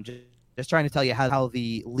 I'm just trying to tell you how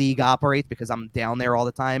the league operates, because I'm down there all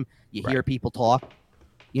the time. You hear people talk,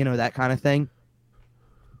 that kind of thing.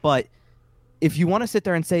 But if you want to sit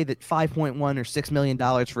there and say that $5.1 or $6 million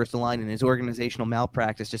for Ristolainen is organizational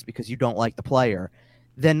malpractice just because you don't like the player,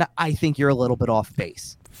 then I think you're a little bit off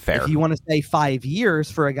base. Fair. If you want to say 5 years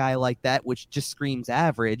for a guy like that, which just screams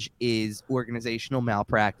average, is organizational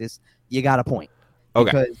malpractice, you got a point.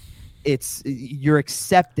 Okay. Because you're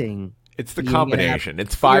accepting. It's the combination.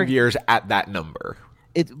 It's 5 years at that number.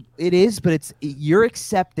 It is, but you're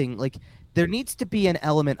accepting. Like, there needs to be an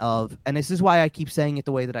element of, and this is why I keep saying it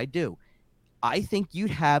the way that I do. I think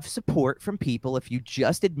you'd have support from people if you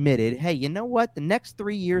just admitted, hey, you know what? The next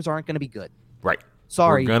 3 years aren't going to be good. Right.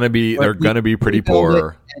 Sorry. They're going to be pretty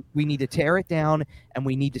poor. We need to tear it down, and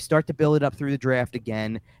we need to start to build it up through the draft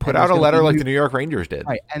again. Put out a letter like the New York Rangers did.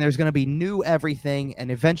 Right. And there's going to be new everything, and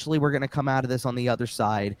eventually we're going to come out of this on the other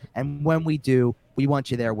side. And when we do, we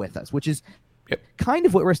want you there with us, which is kind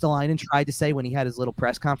of what Ristolainen tried to say when he had his little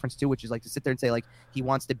press conference too, which is like to sit there and say like he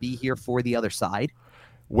wants to be here for the other side.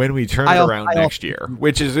 When we turn it around next year,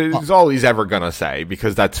 which is all he's ever going to say,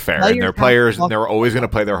 because that's fair. And they're players, and they're always going to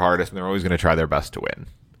play their hardest, and they're always going to try their best to win.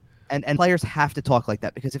 And players have to talk like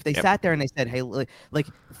that, because if they sat there and they said, hey,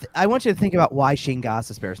 I want you to think about why Shane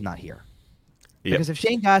Gostisbehere is not here. Because if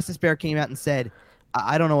Shane Gostisbehere came out and said,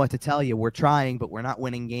 I don't know what to tell you, we're trying, but we're not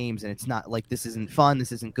winning games, and it's not like this isn't fun,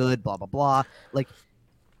 this isn't good, blah, blah, blah. Like,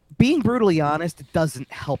 being brutally honest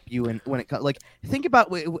doesn't help you when it comes. Like, think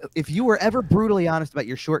about if you were ever brutally honest about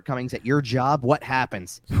your shortcomings at your job, what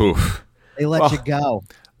happens? Oof. They let you go.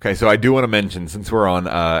 Okay, so I do want to mention, since we're on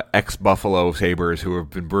ex-Buffalo Sabres who have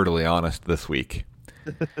been brutally honest this week,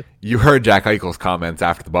 you heard Jack Eichel's comments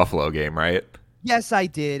after the Buffalo game, right? Yes, I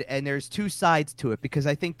did, and there's two sides to it, because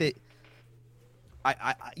I think that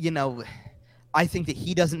I think that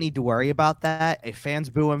he doesn't need to worry about that. If fans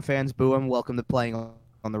boo him. Welcome to playing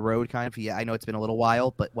on the road, kind of. Yeah, I know it's been a little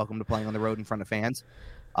while, but welcome to playing on the road in front of fans.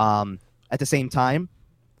 At the same time,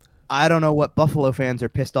 I don't know what Buffalo fans are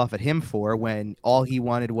pissed off at him for, when all he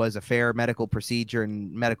wanted was a fair medical procedure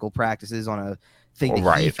and medical practices on a thing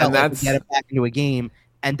that he felt like would get him back into a game,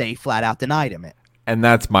 and they flat out denied him it. And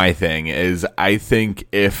that's my thing, is I think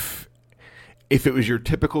if it was your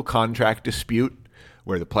typical contract dispute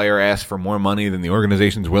where the player asks for more money than the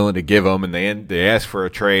organization's willing to give them, and they ask for a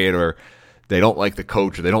trade, or they don't like the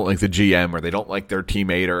coach, or they don't like the GM, or they don't like their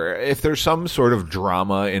teammate, or if there's some sort of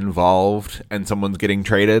drama involved and someone's getting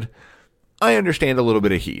traded, I understand a little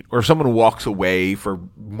bit of heat. Or if someone walks away for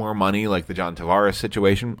more money, like the John Tavares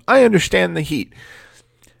situation, I understand the heat.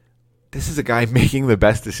 This is a guy making the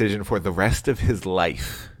best decision for the rest of his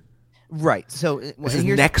life. Right. So this is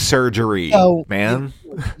neck surgery, man.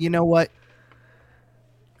 You know what?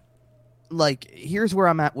 Like, here's where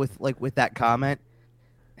I'm at with that comment.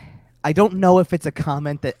 I don't know if it's a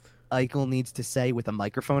comment that Eichel needs to say with a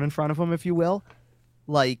microphone in front of him, if you will.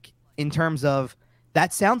 Like, in terms of,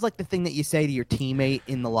 that sounds like the thing that you say to your teammate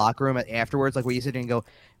in the locker room afterwards, like where you sit there and go,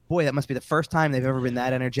 boy, that must be the first time they've ever been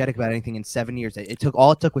that energetic about anything in 7 years.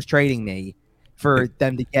 All it took was trading me for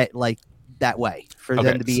them to get like that way, for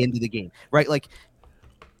them to be into the game, right?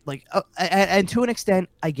 And to an extent,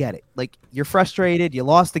 I get it. Like, you're frustrated, you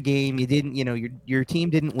lost the game, you didn't, your team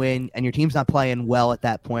didn't win, and your team's not playing well at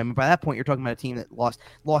that point. But by that point, you're talking about a team that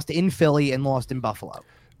lost in Philly and lost in Buffalo.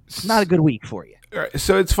 It's not a good week for you.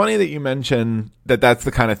 So it's funny that you mention that that's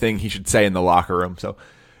the kind of thing he should say in the locker room. So,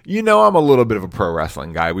 I'm a little bit of a pro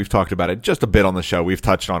wrestling guy. We've talked about it just a bit on the show. We've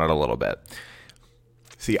touched on it a little bit.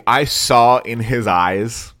 See, I saw in his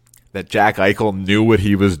eyes that Jack Eichel knew what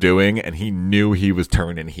he was doing, and he knew he was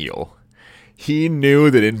turning heel. He knew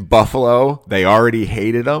that in Buffalo, they already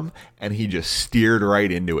hated him, and he just steered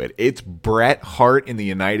right into it. It's Bret Hart in the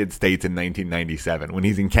United States in 1997. When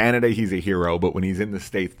he's in Canada, he's a hero, but when he's in the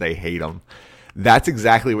States, they hate him. That's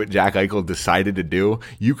exactly what Jack Eichel decided to do.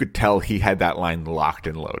 You could tell he had that line locked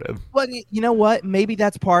and loaded. But you know what? Maybe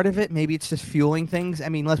that's part of it. Maybe it's just fueling things. I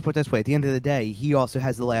mean, let's put it this way. At the end of the day, he also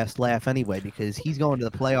has the last laugh anyway because he's going to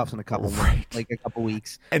the playoffs in a couple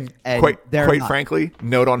weeks. And quite frankly,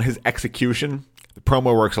 note on his execution, the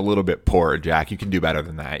promo works a little bit poor, Jack. You can do better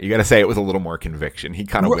than that. You got to say it with a little more conviction. He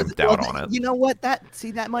kind of wimped out on it. You know what? That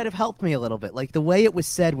might have helped me a little bit. Like the way it was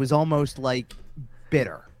said was almost like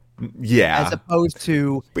bitter. Yeah. As opposed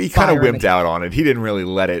to... But he kind of wimped out on it. He didn't really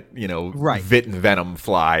let it, vit and venom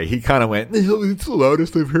fly. He kind of went, it's the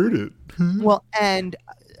loudest I've heard it. Well, and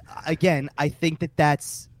again, I think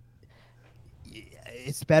it's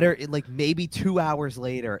better. Like maybe 2 hours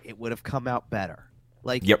later, it would have come out better.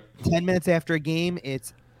 Like 10 minutes after a game,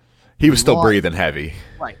 he was still breathing heavy.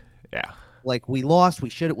 Right. Yeah. Like we lost. We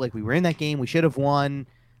should have, we were in that game. We should have won.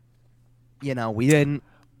 We didn't.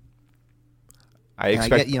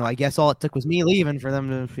 I guess all it took was me leaving for them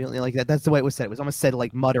to feel like that. That's the way it was said. It was almost said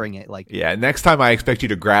like muttering it. Like, yeah, next time I expect you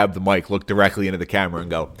to grab the mic, look directly into the camera, and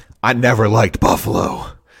go, "I never liked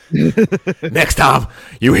Buffalo." Next time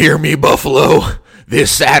you hear me, Buffalo,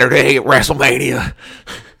 this Saturday at WrestleMania.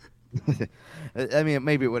 I mean,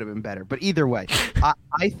 maybe it would have been better, but either way,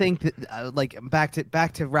 I think that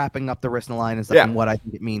back to wrapping up the wrist and line and stuff and what I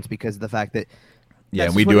think it means because of the fact that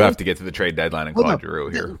we do have to get to the trade deadline and Claude Giroux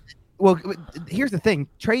here. Well, here's the thing: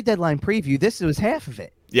 trade deadline preview. This was half of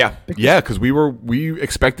it. Yeah, because we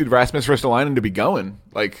expected Rasmus Ristolainen to be going.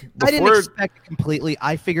 Like before... I didn't expect it completely.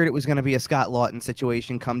 I figured it was going to be a Scott Lawton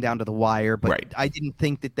situation, come down to the wire. But I didn't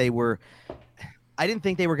think that they were. I didn't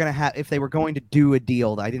think they were going to have. If they were going to do a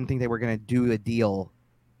deal, I didn't think they were going to do a deal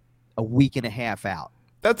a week and a half out.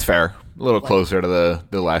 That's fair. A little closer to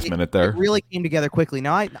the last minute there. It really came together quickly.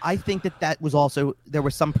 Now, I think that was also there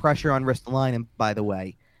was some pressure on Ristolainen, by the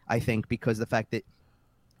way. I think because the fact that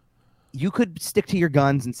you could stick to your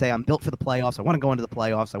guns and say, I'm built for the playoffs. I want to go into the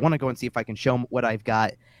playoffs. I want to go and see if I can show them what I've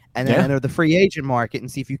got. And then enter the free agent market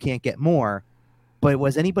and see if you can't get more. But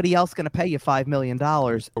was anybody else going to pay you $5 million?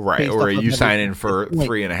 Right. Or are you signing for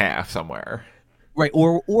 3.5 somewhere? Right.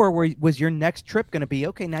 Or was your next trip going to be,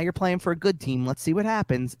 okay, now you're playing for a good team. Let's see what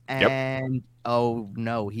happens. And, oh,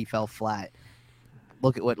 no, he fell flat.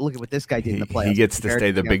 Look at what this guy did in the playoffs. He gets to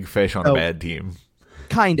stay the big fish on a bad team.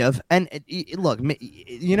 Kind of. And look,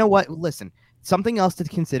 you know what? Listen, something else to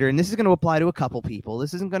consider, and this is going to apply to a couple people.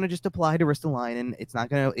 This isn't going to just apply to Ristolainen. It's not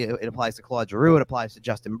going to. It applies to Claude Giroux. It applies to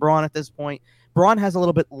Justin Braun at this point. Braun has a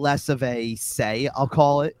little bit less of a say, I'll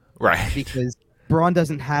call it. Right. Because Braun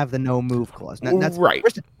doesn't have the no move clause. Now, that's right.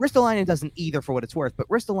 Ristolainen doesn't either, for what it's worth. But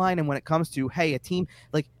Ristolainen, when it comes to, hey, a team,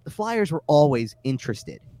 like the Flyers were always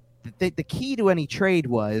interested. The key to any trade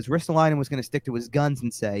was Ristolainen was going to stick to his guns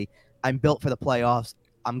and say, I'm built for the playoffs.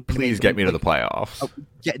 Please get me to the playoffs.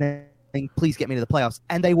 Please get me to the playoffs.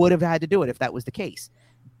 And they would have had to do it if that was the case.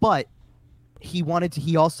 But he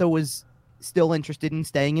also was still interested in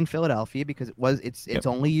staying in Philadelphia because it's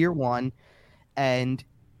only year one. And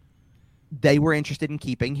they were interested in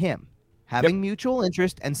keeping him. Having mutual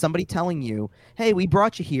interest and somebody telling you, hey, we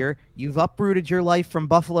brought you here. You've uprooted your life from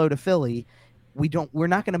Buffalo to Philly. We're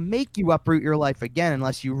not going to make you uproot your life again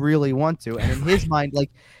unless you really want to. And in his mind,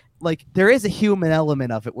 like there is a human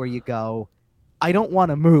element of it where you go, I don't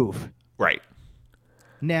want to move. Right.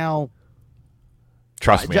 Now,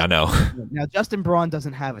 trust me, I know. Now, Justin Braun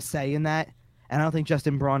doesn't have a say in that. And I don't think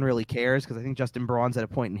Justin Braun really cares because I think Justin Braun's at a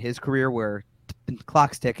point in his career where the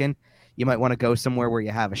clock's ticking. You might want to go somewhere where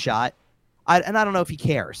you have a shot. And I don't know if he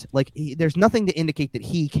cares. Like, there's nothing to indicate that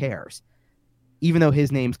he cares, even though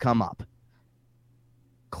his name's come up.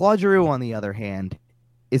 Claude Giroux, on the other hand,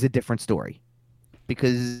 is a different story.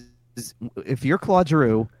 Because if you're Claude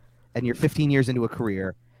Giroux and you're 15 years into a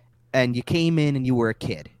career and you came in and you were a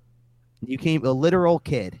kid, you came a literal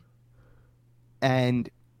kid, and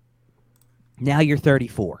now you're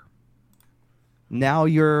 34. Now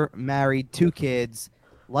you're married, 2 kids,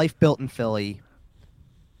 life built in Philly.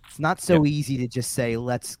 It's not so easy to just say,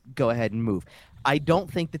 let's go ahead and move. I don't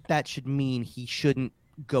think that should mean he shouldn't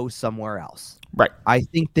go somewhere else. Right. I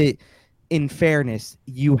think that, in fairness,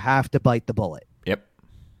 you have to bite the bullet. Yep.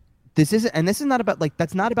 This is not about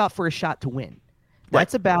that's not about for a shot to win.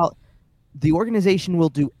 That's about the organization will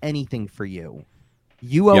do anything for you.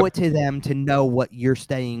 You owe it to them to know what you're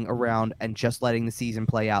staying around and just letting the season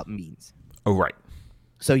play out means. Oh, right.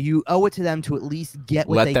 So you owe it to them to at least get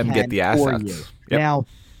what they can get the assets. For you. Yep. Now,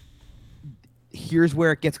 here's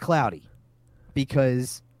where it gets cloudy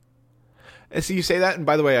because. So you say that, and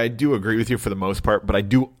by the way, I do agree with you for the most part, but I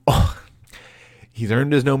do. He's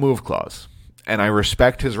earned his no move clause, and I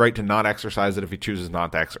respect his right to not exercise it if he chooses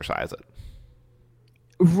not to exercise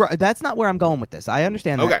it. Right, that's not where I'm going with this. I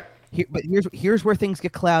understand that. Okay. But here's where things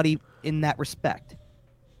get cloudy in that respect.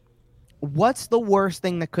 What's the worst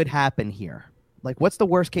thing that could happen here? Like, what's the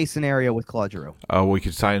worst case scenario with Claude Giroux? We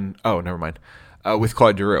could sign. Oh, never mind. With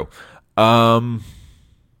Claude Giroux. Oh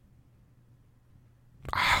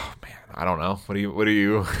man, I don't know. What do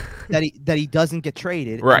you? that he doesn't get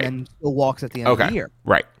traded, Right. and then still walks at the end of the year.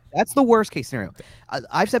 Right. That's the worst case scenario.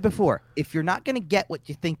 I've said before, if you're not going to get what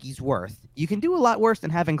you think he's worth, you can do a lot worse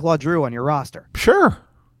than having Claude Giroux on your roster. Sure.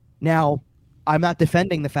 Now, I'm not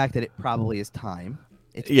defending the fact that it probably is time.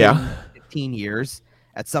 It's been 15 years.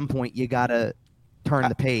 At some point, you got to turn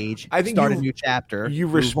the page, start a new chapter. You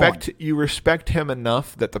respect him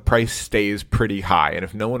enough that the price stays pretty high, and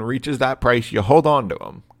if no one reaches that price, you hold on to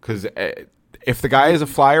him. Because if the guy is a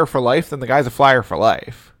flyer for life, then the guy's a flyer for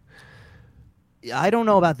life. I don't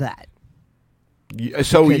know about that.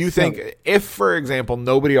 So you think if, for example,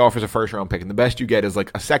 nobody offers a first-round pick, and the best you get is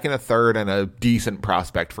like a second, a third, and a decent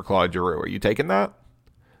prospect for Claude Giroux, are you taking that?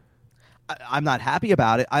 I'm not happy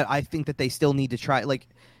about it. I think that they still need to try. Like,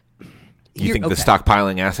 you think the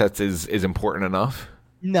stockpiling assets is important enough?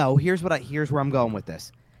 No. Here's where I'm going with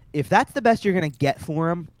this. If that's the best you're going to get for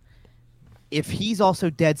him, if he's also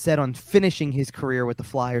dead set on finishing his career with the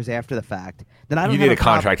Flyers after the fact, then I don't. You need a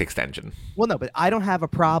contract extension. Well, no, but I don't have a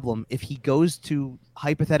problem if he goes to,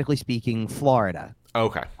 hypothetically speaking, Florida.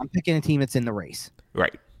 Okay. I'm picking a team that's in the race.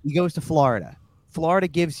 Right. He goes to Florida. Florida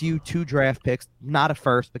gives you 2 draft picks, not a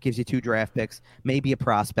first, but gives you 2 draft picks, maybe a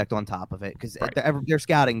prospect on top of it, because they're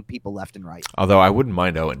scouting people left and right. Although I wouldn't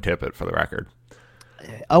mind Owen Tippett for the record.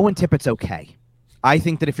 Owen Tippett's okay. I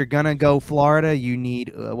think that if you're gonna go Florida, you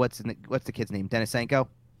need what's the kid's name? Denisenko?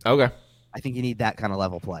 Okay. I think you need that kind of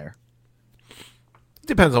level player.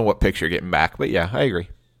 Depends on what picks you're getting back, but yeah, I agree.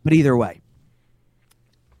 But either way,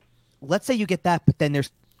 let's say you get that, but then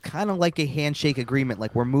there's kind of like a handshake agreement,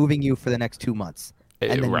 like we're moving you for the next 2 months,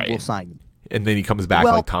 and then we'll sign you. And then he comes back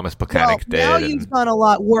like Thomas Plekanec did. Now you've done a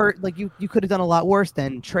lot worse. Like you could have done a lot worse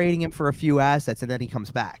than trading him for a few assets, and then he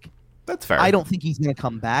comes back. That's fair. I don't think he's going to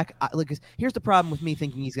come back. Here's the problem with me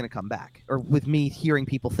thinking he's going to come back, or with me hearing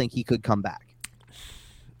people think he could come back.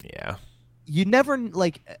 Yeah. You never,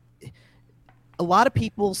 a lot of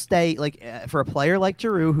people stay, for a player like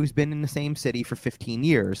Giroux, who's been in the same city for 15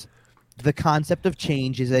 years, the concept of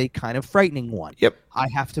change is a kind of frightening one. Yep. I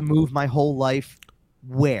have to move my whole life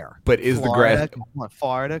where? But is Florida,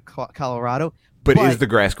 Florida, Colorado. But is the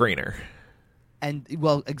grass greener? And,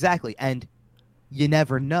 well, exactly. And you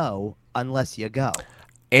never know unless you go.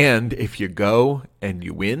 And if you go and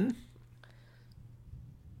you win,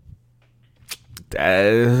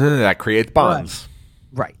 that creates bonds.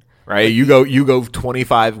 Right. You go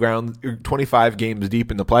 25 games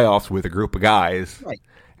deep in the playoffs with a group of guys, right,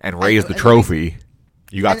 and raise the trophy.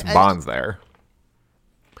 You got some bonds there.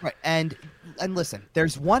 Right. And listen,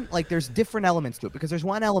 there's different elements to it, because there's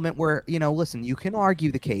one element where, listen, you can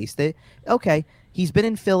argue the case that, okay, he's been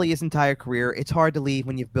in Philly his entire career. It's hard to leave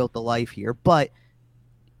when you've built the life here, but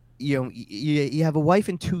you have a wife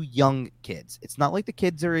and 2 young kids. It's not like the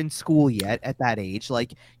kids are in school yet at that age.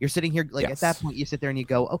 Like, you're sitting here, at that point, you sit there and you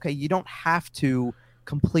go, okay, you don't have to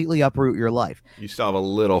completely uproot your life. You still have a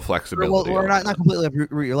little flexibility. Or not completely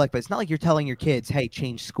uproot your life, but it's not like you're telling your kids, hey,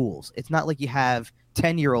 change schools. It's not like you have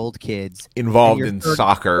 10-year-old kids involved in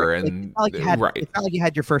soccer, and it's not like you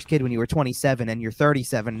had your first kid when you were 27 and you're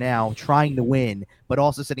 37 now trying to win, but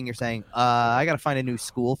also sitting here saying, I got to find a new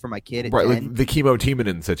school for my kid. Right, like the Kimmo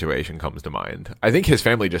Timonen situation comes to mind. I think his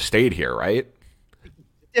family just stayed here, right?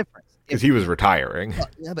 Difference. Because he was retiring.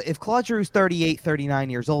 Yeah, but if Claude Giroux's 38, 39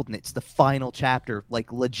 years old and it's the final chapter,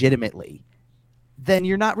 legitimately, then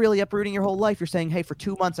you're not really uprooting your whole life. You're saying, hey, for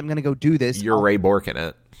 2 months, I'm going to go do this. You're Ray Bourque in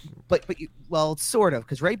it. But sort of,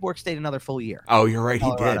 because Ray Bourque stayed another full year. Oh, you're right.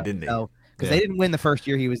 He did, didn't he? Because they didn't win the first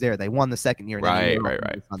year he was there. They won the second year. Right.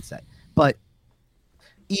 Sunset. But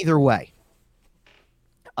either way,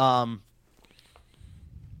 in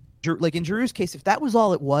Giroux's case, if that was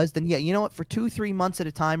all it was, then yeah, you know what? For 2-3 months at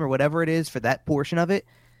a time or whatever it is for that portion of it,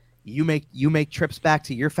 you make trips back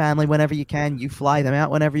to your family whenever you can. You fly them out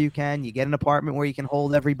whenever you can. You get an apartment where you can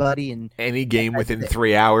hold everybody, and any game within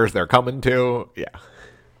 3 hours they're coming to.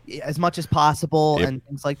 Yeah, as much as possible, and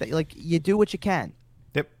things like that. You do what you can.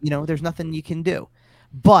 Yep. There's nothing you can do,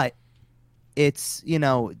 but it's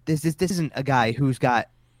this isn't a guy who's got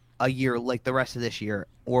a year like the rest of this year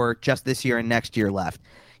or just this year and next year left.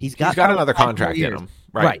 He's got another contract in him.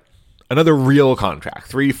 Right. Right. Another real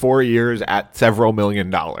contract, 3-4 years at several $1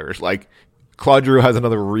 million. Claude Giroux has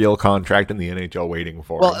another real contract in the NHL waiting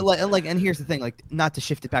for him. Well, and here's the thing, like, not to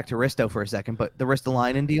shift it back to Risto for a second, but the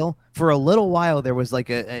Ristolainen deal, for a little while, there was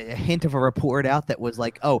like a hint of a report out that was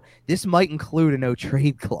like, oh, this might include a no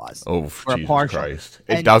trade clause. Oh, or Jesus a partial. Christ.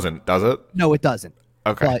 It doesn't, does it? No, it doesn't.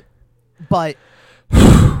 Okay. But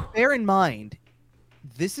bear in mind,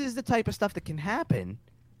 this is the type of stuff that can happen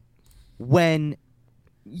when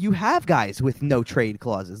you have guys with no trade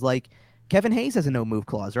clauses. Like Kevin Hayes has a no move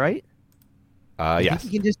clause, right? Yes. You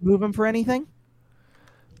can just move him for anything?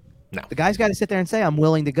 No. The guy's got to sit there and say, I'm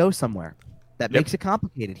willing to go somewhere. That makes it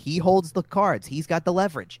complicated. He holds the cards. He's got the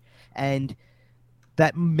leverage. And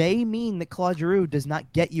that may mean that Claude Giroux does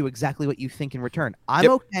not get you exactly what you think in return. I'm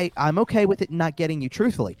okay with it not getting you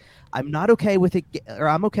truthfully. I'm not okay with it, or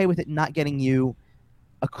I'm okay with it not getting you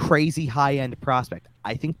a crazy high-end prospect.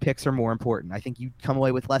 I think picks are more important. I think you come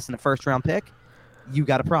away with less than a first-round pick, you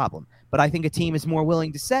got a problem. But I think a team is more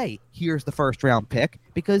willing to say, here's the first-round pick,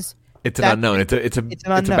 because it's an unknown. It's a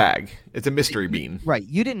bag. It's a mystery bean. Right.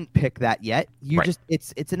 You didn't pick that yet.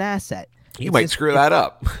 It's an asset. You might screw that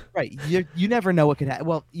up. Right. You never know what could happen.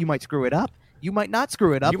 Well, you might screw it up. You might not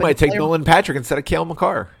screw it up. You might take Nolan Patrick instead of Cale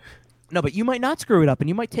Makar. No, but you might not screw it up, and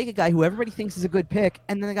you might take a guy who everybody thinks is a good pick,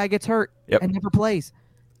 and then the guy gets hurt and never plays.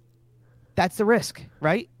 That's the risk,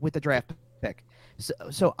 right, with the draft pick.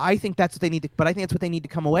 So I think that's what they need to. But I think that's what they need to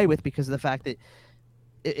come away with, because of the fact that,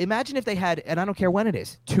 imagine if they had, and I don't care when it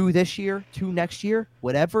is, 2 this year, 2 next year,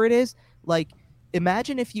 whatever it is. Like,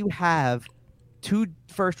 imagine if you have 2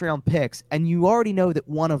 first-round picks, and you already know that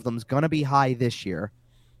one of them's going to be high this year,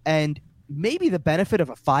 and maybe the benefit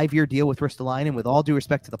of a 5-year deal with Ristolainen, with all due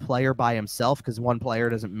respect to the player by himself, because one player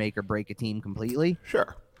doesn't make or break a team completely.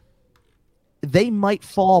 Sure. They might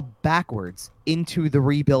fall backwards into the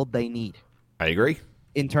rebuild they need. I agree.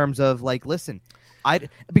 In terms of, like, listen,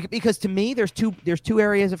 because to me there's two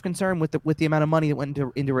areas of concern with the amount of money that went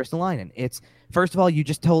into Ristolainen. It's, first of all, you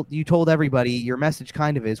told everybody, your message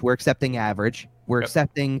kind of is, we're accepting average. We're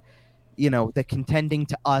accepting, that contending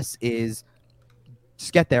to us is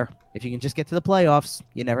just get there. If you can just get to the playoffs,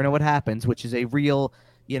 you never know what happens, which is a real,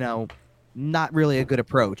 not really a good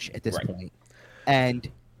approach at this point. And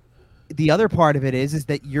the other part of it is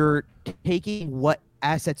that you're taking what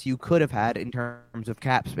assets you could have had in terms of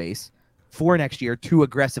cap space for next year to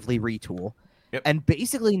aggressively retool. Yep. And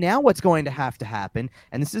basically now what's going to happen,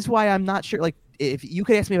 and this is why I'm not sure, like, if you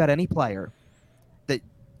could ask me about any player that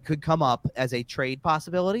could come up as a trade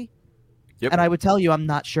possibility, and I would tell you I'm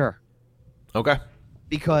not sure. Okay.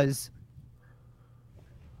 Because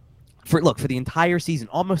for the entire season,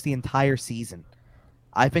 almost the entire season,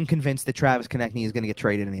 I've been convinced that Travis Konechny is going to get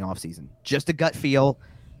traded in the offseason. Just a gut feel.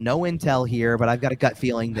 No intel here, but I've got a gut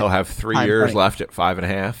feeling that he'll have 3 years left at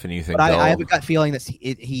 5.5, and you think? But I have a gut feeling that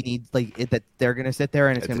he needs that they're going to sit there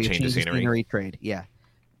and it's going to be a change of scenery trade. Yeah,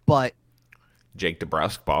 but Jake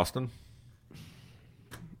DeBrusk, Boston,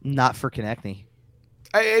 not for Konechny.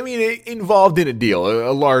 I mean, involved in a deal,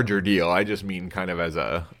 a larger deal. I just mean kind of as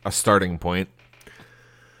a starting point.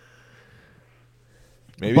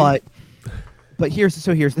 Maybe, but here's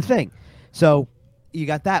the thing. So you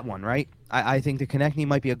got that one, right? I think the Konechny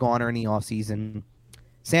might be a goner in the offseason.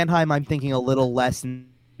 Sandheim, I'm thinking a little less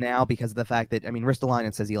now because of the fact that,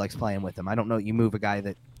 Ristolainen says he likes playing with him. I don't know. You move a guy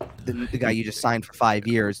that the guy you just signed for 5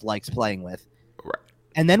 years likes playing with. Right.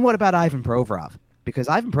 And then what about Ivan Provorov? Because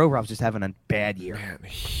Ivan Provorov's just having a bad year. Man,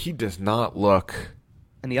 he does not look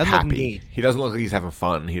and he doesn't happy. Look engaged. He doesn't look like he's having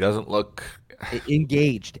fun. He doesn't look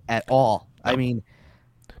engaged at all. No. Do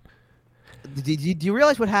you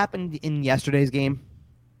realize what happened in yesterday's game?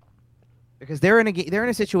 Because they're in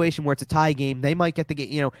a situation where it's a tie game. They might get the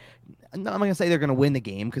game. I'm not going to say they're going to win the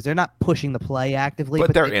game because they're not pushing the play actively.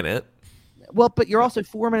 But they're in it. Well, but you're also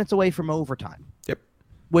 4 minutes away from overtime. Yep.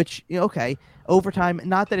 Which, okay, overtime.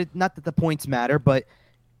 Not that the points matter, but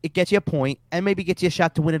it gets you a point and maybe gets you a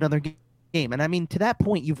shot to win another game. And to that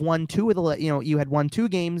point, you've won 2 of the. You had won 2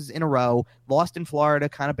 games in a row. Lost in Florida,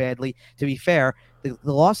 kind of badly. To be fair, the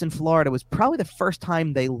loss in Florida was probably the first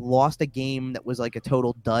time they lost a game that was like a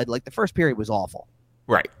total dud. Like the first period was awful.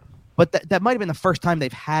 Right. But that might have been the first time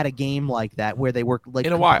they've had a game like that where they were like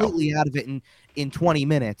completely out of it in 20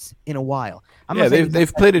 minutes in a while.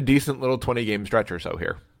 They've played a decent little 20-game stretch or so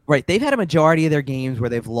here. Right. They've had a majority of their games where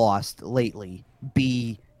they've lost lately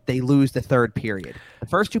they lose the third period. The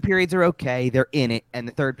first 2 periods are okay. They're in it. And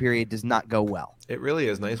the third period does not go well. It really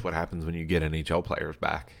is nice what happens when you get NHL players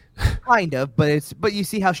back. Kind of, but you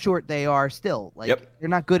see how short they are still. Like they're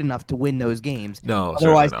not good enough to win those games. No,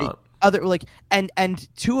 otherwise not. And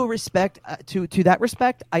to a respect to that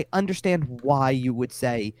respect, I understand why you would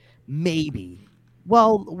say maybe.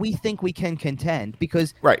 Well, we think we can contend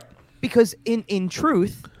because right. because in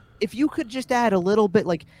truth, if you could just add a little bit,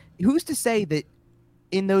 like, who's to say that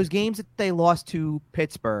in those games that they lost to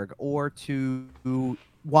Pittsburgh or to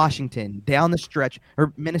Washington down the stretch,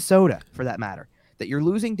 or Minnesota for that matter, that you're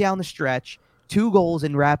losing down the stretch, 2 goals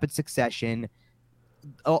in rapid succession,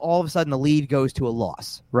 all of a sudden the lead goes to a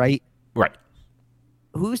loss, right? Right.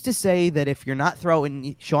 Who's to say that if you're not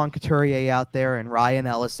throwing Sean Couturier out there and Ryan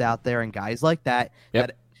Ellis out there and guys like that,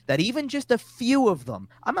 Yep. that even just a few of them,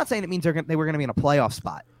 I'm not saying it means they were going to be in a playoff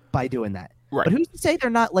spot by doing that. Right. But who's to say they're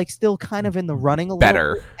not like still kind of in the running a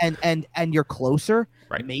Better. little bit and you're closer?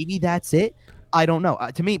 Right. Maybe that's it. I don't know.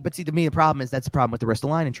 To me, the problem is that's the problem with the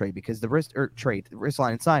Ristolainen trade, because the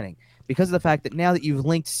Ristolainen signing, because of the fact that now that you've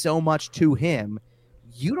linked so much to him,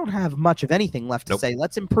 you don't have much of anything left to say.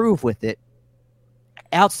 Let's improve with it.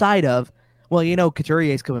 Outside of, well,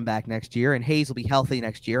 Couturier's coming back next year, and Hayes will be healthy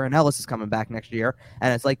next year, and Ellis is coming back next year,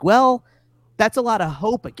 and it's like, well, that's a lot of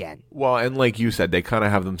hope again. Well, and like you said, they kind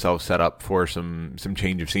of have themselves set up for some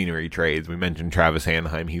change of scenery trades. We mentioned Travis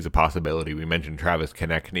Sanheim; he's a possibility. We mentioned Travis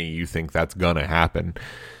Konechny. You think that's gonna happen?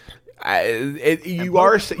 You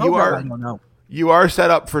are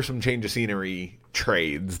set up for some change of scenery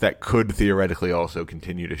trades that could theoretically also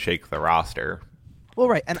continue to shake the roster. Well,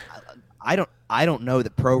 right, and I don't know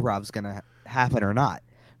that Provorov's going to happen or not,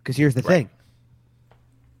 because here's the thing.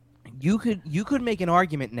 You could make an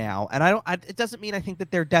argument now, and it doesn't mean I think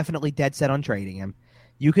that they're definitely dead set on trading him.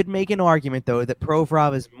 You could make an argument though that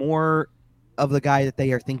Provorov is more of the guy that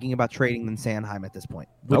they are thinking about trading than Sanheim at this point,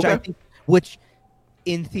 which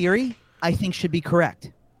in theory I think should be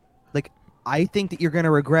correct. Like, I think that you're going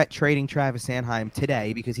to regret trading Travis Sanheim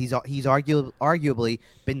today, because he's arguably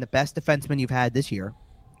been the best defenseman you've had this year.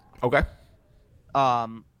 Okay. I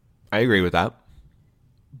agree with that.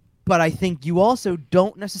 But I think you also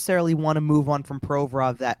don't necessarily want to move on from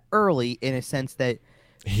Provorov that early, in a sense that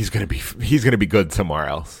he's gonna be good somewhere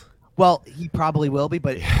else. Well, he probably will be,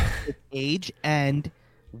 but his age, and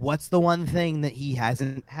what's the one thing that he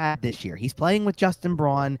hasn't had this year? He's playing with Justin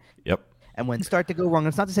Braun. Yep. And when things start to go wrong,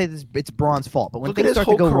 it's not to say that it's Braun's fault, but when look things at his start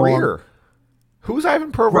whole to go career. wrong, Who's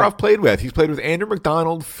Ivan Provorov played with? He's played with Andrew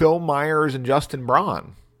McDonald, Phil Myers, and Justin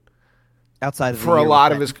Braun. Outside of for a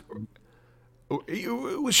lot of his.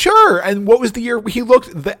 Sure, and what was the year he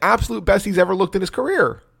looked the absolute best he's ever looked in his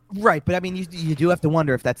career? Right, but I mean, you do have to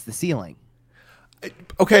wonder if that's the ceiling.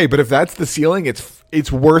 Okay, but if that's the ceiling,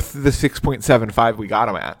 it's worth the 6.75 we got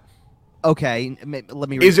him at. Okay, let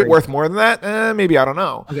me. Is it worth more than that? Maybe, I don't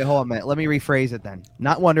know. Okay, hold on a minute. Let me rephrase it then.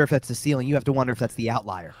 Not wonder if that's the ceiling. You have to wonder if that's the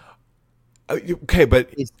outlier. Okay, but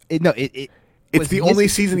it's the only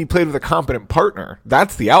season he played with a competent partner.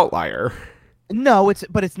 That's the outlier. No,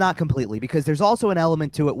 it's not completely, because there's also an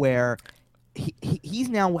element to it where he's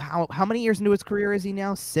now how many years into his career is he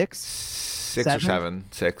now? 6 or 7,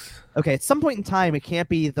 6. Okay, at some point in time, it can't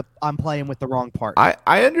be I'm playing with the wrong partner.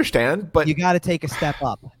 I understand, but you got to take a step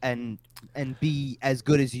up and be as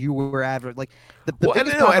good as you were average. Like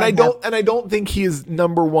I don't think he is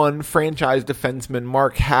number one franchise defenseman.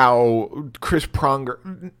 Mark Howe, Chris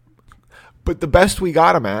Pronger, but the best we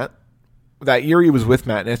got him at that year he was with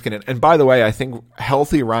Matt Niskanen. And by the way, I think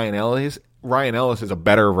healthy Ryan Ellis is a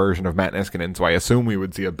better version of Matt Niskanen, so I assume we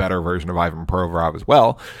would see a better version of Ivan Provorov as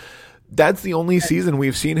well. That's the only season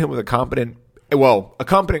we've seen him with a competent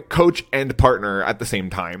coach and partner at the same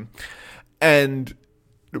time. And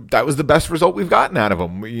that was the best result we've gotten out of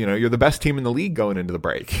him. You're the best team in the league going into the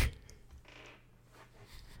break.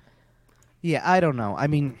 Yeah, I don't know. I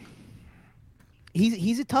mean,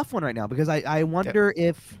 he's a tough one right now, because I wonder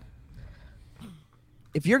if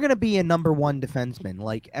you're going to be a number one defenseman,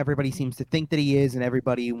 like everybody seems to think that he is and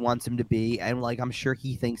everybody wants him to be, and like I'm sure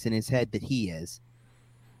he thinks in his head that he is,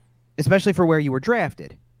 especially for where you were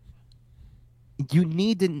drafted, you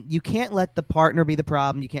can't let the partner be the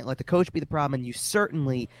problem, you can't let the coach be the problem, and you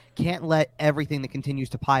certainly can't let everything that continues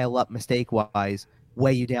to pile up mistake-wise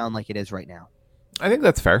weigh you down like it is right now. I think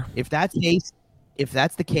that's fair. If that's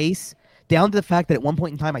the case, down to the fact that at one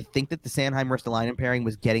point in time, I think that the Sanheim-Ristolainen pairing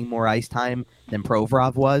was getting more ice time than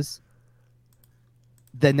Provorov was,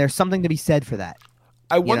 then there's something to be said for that.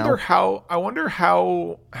 I wonder how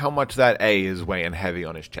much that is weighing heavy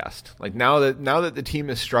on his chest. Like now that the team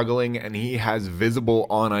is struggling and he has visible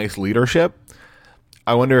on ice leadership,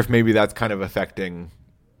 I wonder if maybe that's kind of affecting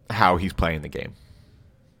how he's playing the game.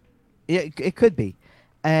 Yeah, it could be.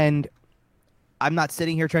 And I'm not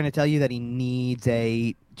sitting here trying to tell you that he needs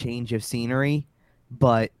a change of scenery,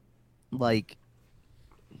 but like,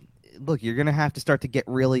 look, you're gonna have to start to get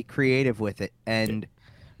really creative with it. And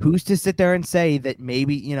who's to sit there and say that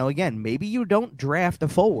maybe, maybe you don't draft a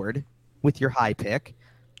forward with your high pick.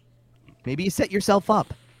 Maybe you set yourself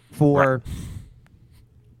up. for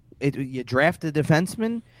it. You draft a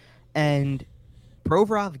defenseman, and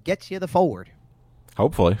Provorov gets you the forward.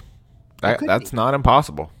 Hopefully. That's not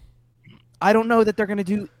impossible. I don't know that they're going to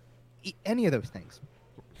do any of those things.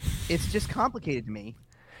 It's just complicated to me.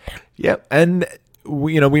 Yep, and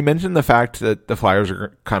we mentioned the fact that the Flyers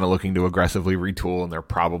are kind of looking to aggressively retool, and they're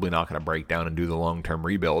probably not going to break down and do the long-term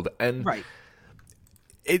rebuild. And right.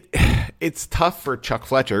 It's tough for Chuck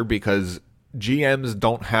Fletcher because GMs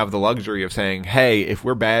don't have the luxury of saying, "Hey, if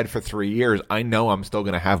we're bad for 3 years, I know I'm still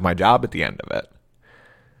going to have my job at the end of it."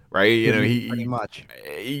 Right? Pretty much.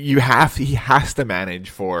 He has to manage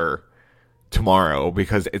for tomorrow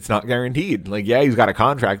because it's not guaranteed. Like, yeah, he's got a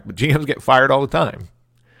contract, but GMs get fired all the time.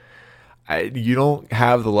 You don't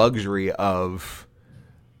have the luxury of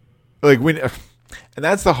and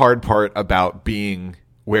that's the hard part about being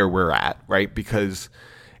where we're at, right? Because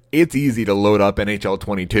it's easy to load up NHL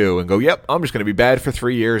 22 and go, "Yep, I'm just going to be bad for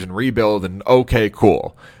 3 years and rebuild," and okay,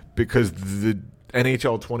 cool, because the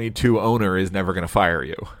NHL 22 owner is never going to fire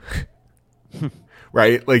you.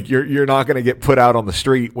 Right? Like you're not going to get put out on the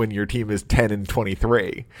street when your team is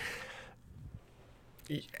 10-23.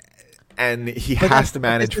 And he has to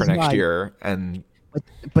manage for next year, and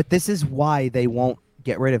but this is why they won't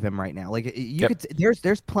get rid of him right now. Like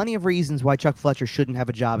there's plenty of reasons why Chuck Fletcher shouldn't have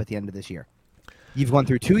a job at the end of this year. You've gone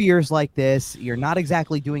through 2 years like this. You're not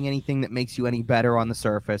exactly doing anything that makes you any better on the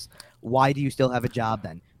surface. Why do you still have a job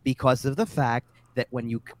then? Because of the fact that when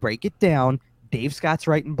you break it down, Dave Scott's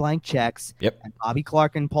writing blank checks, and Bobby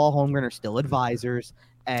Clark and Paul Holmgren are still advisors,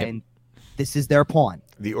 and this is their pawn.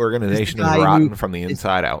 The organization is rotten from the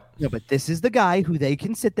inside out. No, but this is the guy who they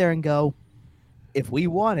can sit there and go, if we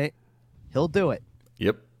want it, he'll do it.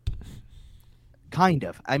 Yep. Kind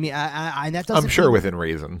of. I mean, that doesn't. I'm sure within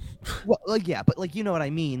reason. Well, yeah, but you know what I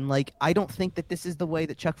mean. Like, I don't think that this is the way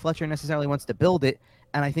that Chuck Fletcher necessarily wants to build it,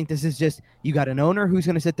 and I think this is just you got an owner who's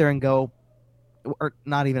going to sit there and go, or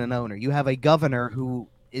not even an owner. You have a governor who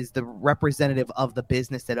is the representative of the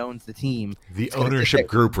business that owns the team. The ownership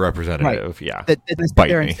group representative, right. Yeah.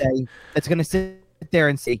 That's going to sit there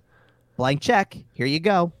and say, blank check, here you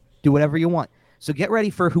go. Do whatever you want. So get ready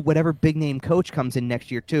for whatever big name coach comes in next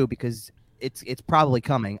year too, because it's probably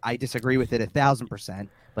coming. I disagree with it 1,000%,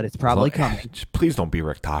 but it's probably coming. Please don't be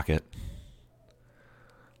Rick Tocchet.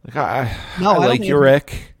 Like I like you,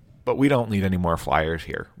 Rick, but we don't need any more Flyers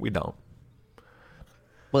here. We don't.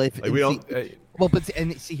 Well, here's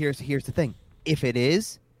the thing. If it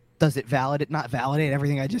is, does it not validate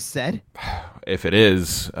everything I just said? If it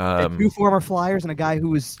is, 2 former Flyers and a guy who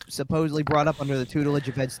was supposedly brought up under the tutelage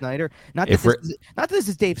of Ed Snyder. Not that this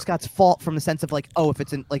is Dave Scott's fault from the sense of if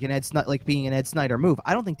it's being an Ed Snyder move.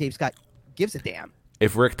 I don't think Dave Scott gives a damn.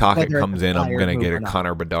 If Rick Tocchet comes in, I'm going to get a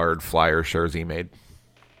Connor Bedard Flyer jersey made.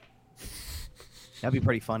 That'd be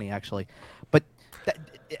pretty funny, actually. But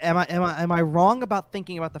am I wrong about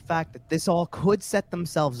thinking about the fact that this all could set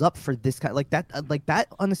themselves up for this kind like that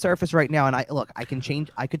on the surface right now? And I could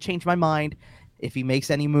change my mind if he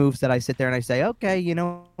makes any moves that I sit there and I say, okay, you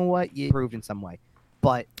know what, you improved in some way.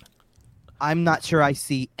 But I'm not sure I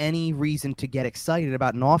see any reason to get excited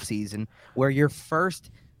about an offseason where your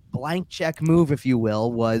first blank check move, if you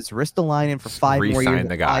will, was Ristolainen for 5 more years. Re-sign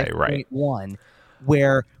the guy, right?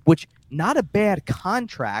 Which not a bad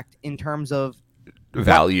contract in terms of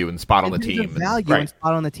value and spot on the team. And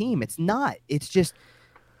spot on the team. It's not. It's just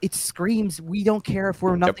it screams we don't care if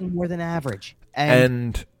we're nothing more than average.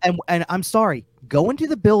 And I'm sorry, go into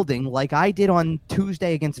the building like I did on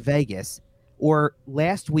Tuesday against Vegas or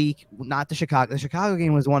last week. Not the Chicago. The Chicago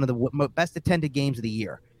game was one of the best attended games of the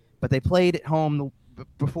year, but they played at home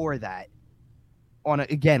before that on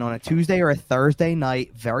a Tuesday or a Thursday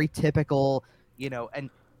night. Very typical, and.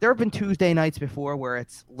 There have been Tuesday nights before where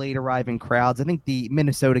it's late arriving crowds. I think the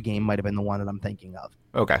Minnesota game might have been the one that I'm thinking of.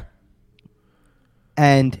 Okay.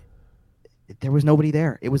 And there was nobody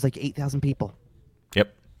there. It was like 8,000 people.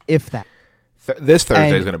 Yep. If that. This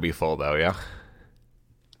Thursday is going to be full, though, yeah?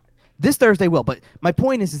 This Thursday will. But my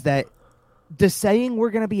point is that does saying we're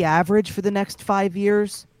going to be average for the next 5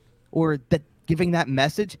 years or that giving that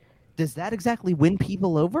message, does that exactly win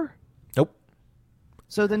people over? Nope.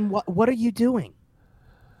 So then what are you doing?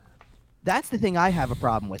 That's the thing I have a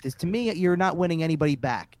problem with. Is to me, you're not winning anybody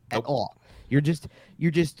back at all. You're just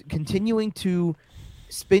continuing to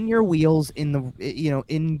spin your wheels in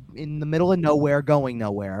the middle of nowhere, going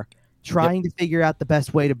nowhere, trying to figure out the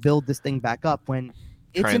best way to build this thing back up when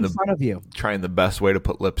it's in front of you. Trying the best way to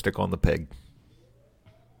put lipstick on the pig.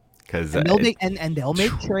 Because they'll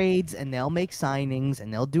make trades and they'll make signings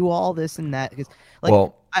and they'll do all this and that. Because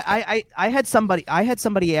I had somebody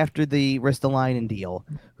after the Ristolainen deal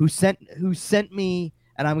who sent me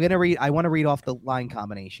and I want to read off the line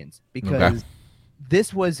combinations because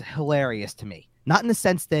this was hilarious to me. Not in the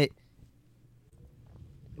sense that,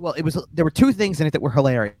 well, there were two things in it that were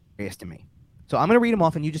hilarious to me. So I'm going to read them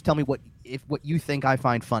off, and you just tell me what you think I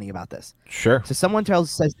find funny about this. Sure. So someone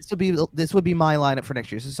says this would be my lineup for next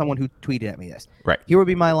year. This is someone who tweeted at me this. Right. Here would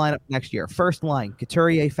be my lineup next year. First line: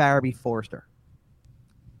 Couturier, Farabee, Forster.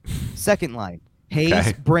 Second line: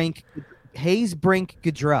 Hayes, Brink,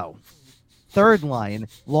 Gaudreau. Third line: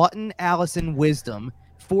 Lawton, Allison, Wisdom.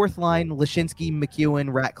 Fourth line: Lashinsky,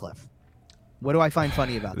 McEwen, Ratcliffe. What do I find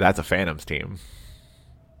funny about that? That's a Phantoms team.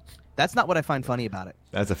 That's not what I find funny about it.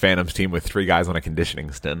 That's a Phantoms team with 3 guys on a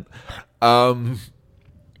conditioning stint.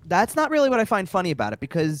 That's not really what I find funny about it,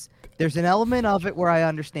 because there's an element of it where I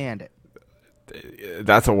understand it.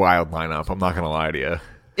 That's a wild lineup. I'm not going to lie to you.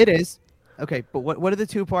 It is. Okay, but what are the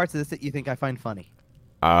two parts of this that you think I find funny?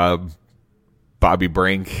 Bobby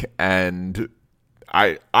Brink, and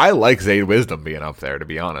I like Zayd Wisdom being up there, to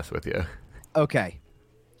be honest with you. Okay.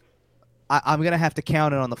 I'm going to have to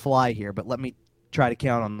count it on the fly here, but let me try to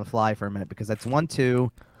count on the fly for a minute, because that's 1,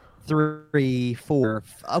 2, 3, 4.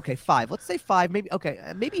 Okay, 5. Let's say 5. Maybe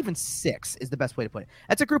maybe even 6 is the best way to put it.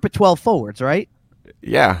 That's a group of 12 forwards, right?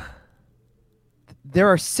 Yeah. There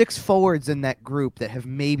are 6 forwards in that group that have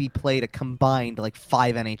maybe played a combined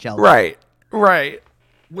 5 NHL games. Right.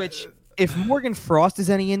 Which, if Morgan Frost is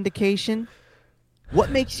any indication, what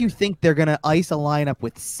makes you think they're going to ice a lineup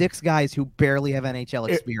with 6 guys who barely have NHL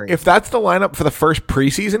experience? If that's the lineup for the first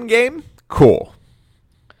preseason game, cool.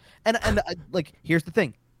 And here's the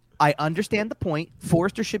thing. I understand the point.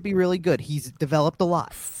 Forster should be really good. He's developed a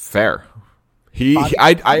lot. Fair.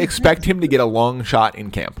 I expect him to get a long shot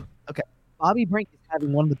in camp. Okay. Bobby Brink is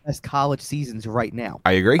having one of the best college seasons right now.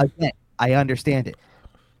 I agree. Again, I understand it.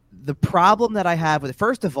 The problem that I have with it,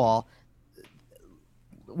 first of all,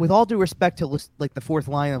 with all due respect to the fourth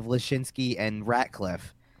line of Lashinsky and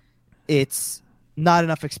Ratcliffe, it's not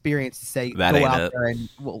enough experience to say that go out there and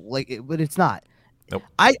but it's not. Nope.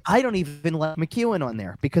 I don't even like McEwen on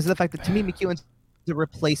there because of the fact that, to me, McEwen's a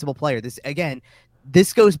replaceable player.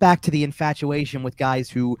 This goes back to the infatuation with guys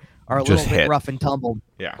who are a little bit rough and tumble.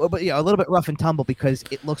 Yeah. But a little bit rough and tumble because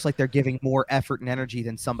it looks like they're giving more effort and energy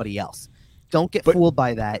than somebody else. Don't get fooled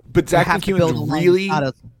by that. But Zach McEwen's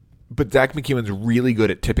really good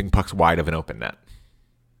at tipping pucks wide of an open net.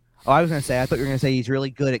 Oh, I was going to say, I thought you were going to say he's really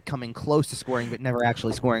good at coming close to scoring but never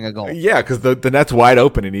actually scoring a goal. Yeah, because the net's wide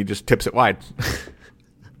open and he just tips it wide.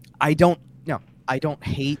 I don't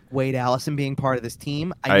hate Wade Allison being part of this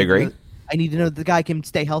team. I agree. I need to know that the guy can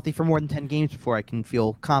stay healthy for more than 10 games before I can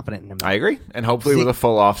feel confident in him. I agree. And hopefully with a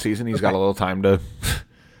full off season, he's got a little time to...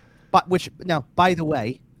 Now, by the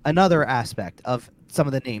way, another aspect of some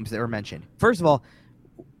of the names that were mentioned. First of all,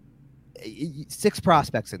 6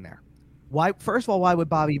 prospects in there. First of all, why would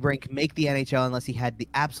Bobby Brink make the NHL unless he had the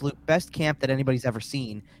absolute best camp that anybody's ever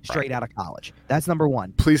seen straight out of college? That's number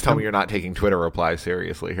one. Please tell me you're not taking Twitter replies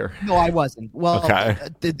seriously here. No, I wasn't. Well, okay.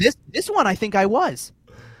 This one I think I was,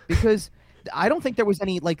 because I don't think there was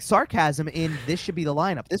any sarcasm in this should be the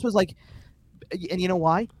lineup. This was and you know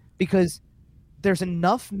why? Because there's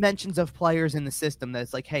enough mentions of players in the system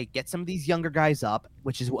that's hey, get some of these younger guys up,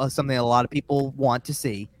 which is something a lot of people want to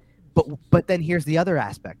see. But then here's the other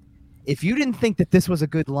aspect. If you didn't think that this was a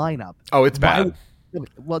good lineup, it's bad.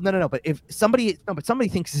 Well, no. But somebody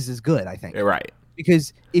thinks this is good, I think. Right.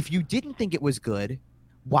 Because if you didn't think it was good,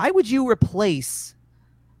 why would you replace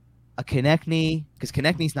a Konechny? Because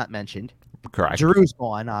Konechny's not mentioned. Correct. Drew's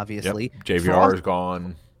gone, obviously. Yep. JVR's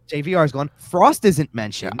gone. JVR's gone. Frost isn't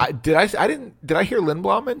mentioned. Yeah, did I hear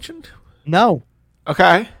Lindblom mentioned? No.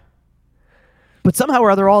 Okay. But somehow or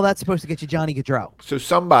other, all that's supposed to get you Johnny Gaudreau. So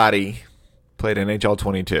somebody played NHL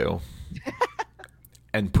 22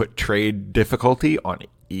 and put trade difficulty on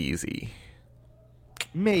easy.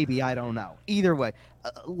 Maybe, I don't know. Either way,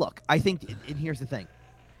 look, I think, and here's the thing.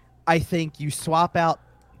 I think you swap out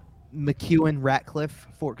McEwen, Ratcliffe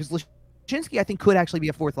because Lashinsky, I think, could actually be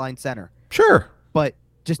a fourth-line center. Sure. But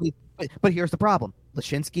here's the problem.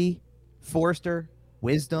 Lashinsky, Forster,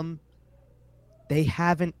 Wisdom, they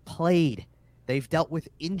haven't played. They've dealt with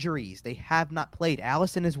injuries. They have not played.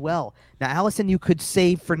 Allison as well. Now, Allison you could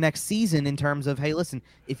save for next season in terms of, hey, listen,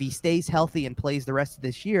 if he stays healthy and plays the rest of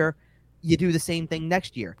this year, you do the same thing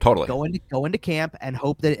next year. Totally. Go into camp and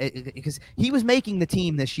hope that because he was making the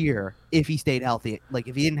team this year if he stayed healthy.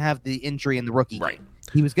 If he didn't have the injury in the rookie game,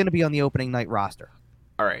 he was going to be on the opening night roster.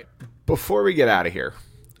 All right. Before we get out of here,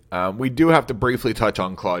 we do have to briefly touch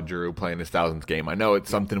on Claude Giroux playing his 1000th game. I know it's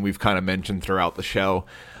something we've kind of mentioned throughout the show.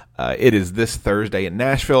 It is this Thursday in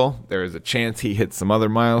Nashville. There is a chance he hits some other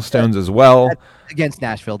milestones as well. Against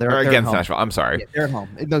Nashville. They're against home. Nashville. I'm sorry. Yeah, they're at home.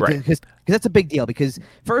 No, Right. Because that's a big deal. Because,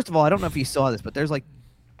 first of all, I don't know if you saw this, but there's like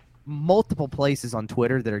multiple places on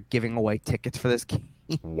Twitter that are giving away tickets for this game.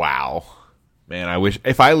 Wow. Man, I wish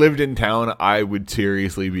if I lived in town, I would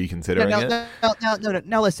seriously be considering it. No.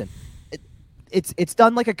 Now listen, it's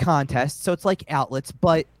done like a contest, so it's like outlets.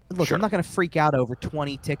 But look, Sure. I'm not going to freak out over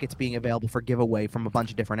 20 tickets being available for giveaway from a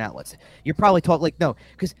bunch of different outlets. You're probably talking like no,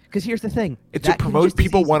 because here's the thing. It's to promote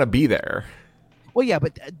people want to be there. Well, yeah,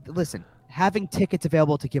 but listen, having tickets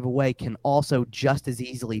available to give away can also just as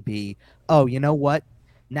easily be, oh, you know what?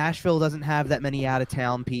 Nashville doesn't have that many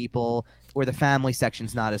out-of-town people, or the family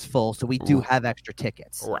section's not as full, so we do have extra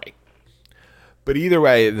tickets. Right. But either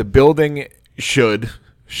way, the building should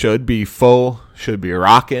be full, should be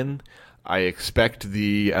rocking. I expect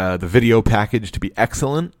the video package to be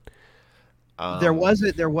excellent. There was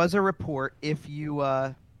a report, if you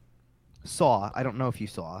saw, I don't know if you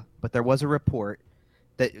saw, but there was a report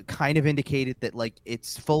that kind of indicated that like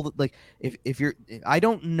it's full. Like if you're, I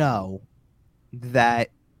don't know that.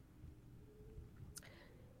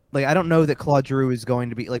 Like, I don't know that Claude Giroux is going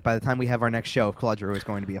to be, like, by the time we have our next show, if Claude Giroux is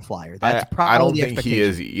going to be a Flyer. That's probably I don't the think he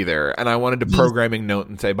is either. And I wanted to programming note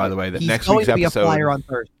and say, by the way, that next week's episode... He's going to be a Flyer on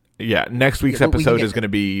Thursday. Yeah, next week's episode is going to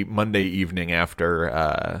be Monday evening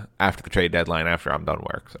after the trade deadline, after I'm done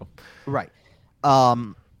work. So Right.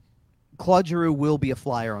 Claude Giroux will be a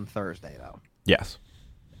Flyer on Thursday, though. Yes.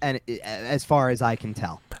 And as far as I can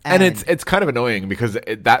tell. And it's kind of annoying because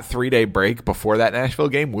that 3-day break before that Nashville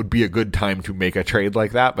game would be a good time to make a trade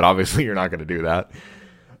like that, but obviously you're not going to do that.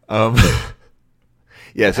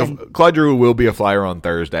 Yeah, so Claude Giroux will be a Flyer on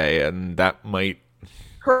Thursday, and that might...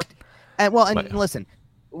 Correct. And listen,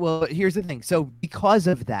 well, here's the thing. So because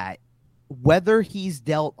of that, whether he's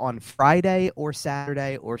dealt on Friday or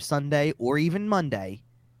Saturday or Sunday or even Monday,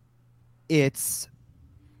 it's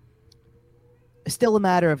still a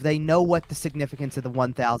matter of they know what the significance of the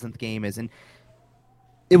 1000th game is. And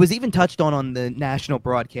it was even touched on the national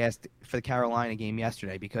broadcast for the Carolina game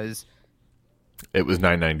yesterday because it was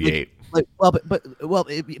 998.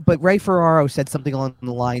 But Ray Ferraro said something along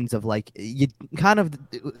the lines of like, you kind of,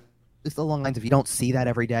 it's along the lines of you don't see that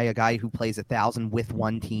every day, a guy who plays 1,000 with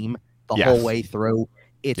one team the whole way through.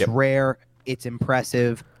 It's rare. It's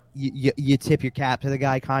impressive. You tip your cap to the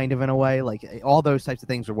guy kind of in a way. Like all those types of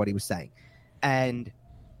things are what he was saying. And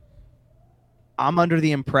I'm under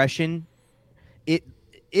the impression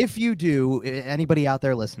if you do, anybody out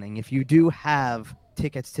there listening, if you do have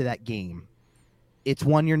tickets to that game, it's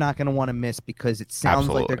one you're not going to want to miss because it sounds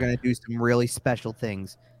like they're going to do some really special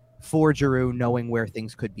things for Giroux, knowing where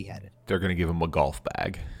things could be headed. They're going to give him a golf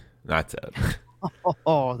bag. That's it.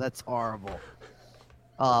 Oh, that's horrible.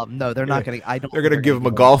 No, they're not going to. They're going to give him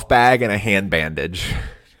a golf bag and a hand bandage.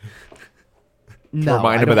 No,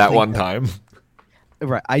 remind him of that one time.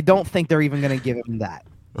 Right. I don't think they're even going to give him that.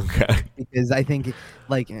 Okay. Because I think,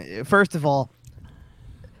 like, first of all,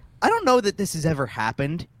 I don't know that this has ever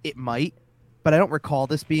happened. It might, but I don't recall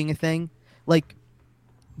this being a thing. Like,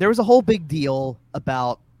 there was a whole big deal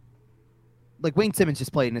about, like, Wayne Simmons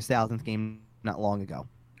just played in his 1000th game not long ago.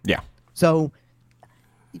 Yeah. So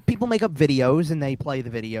people make up videos and they play the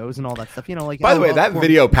videos and all that stuff. You know, like. By the way, that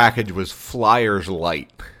video package was Flyers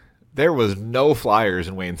light. There was no Flyers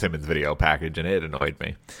in Wayne Simmons' video package, and it annoyed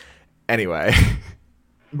me. Anyway.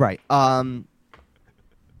 Right.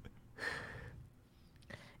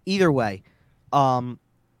 Either way,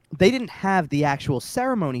 they didn't have the actual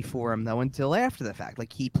ceremony for him, though, until after the fact.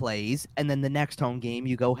 Like, he plays, and then the next home game,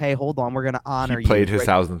 you go, hey, hold on, we're going to honor you. He played his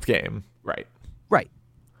 1000th game. Right. Right.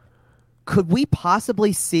 Could we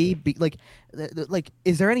possibly see,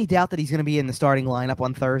 is there any doubt that he's going to be in the starting lineup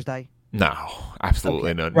on Thursday? No,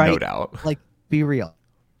 absolutely no doubt. Like, be real.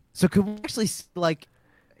 So could we actually, like,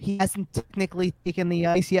 he hasn't technically taken the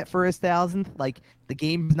ice yet for his 1000th? Like, the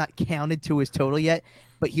game's not counted to his total yet,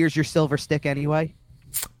 but here's your silver stick anyway?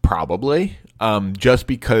 Probably. Just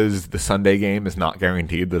because the Sunday game is not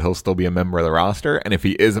guaranteed that he'll still be a member of the roster, and if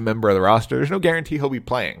he is a member of the roster, there's no guarantee he'll be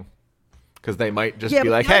playing. Because they might just be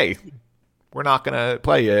like, hey, we're not going to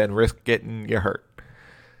play you and risk getting you hurt.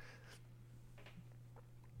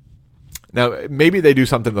 Now, maybe they do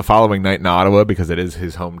something the following night in Ottawa because it is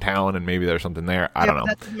his hometown, and maybe there's something there. I don't know.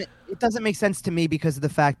 It doesn't make sense to me because of the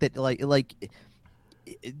fact that, like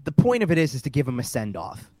the point of it is to give him a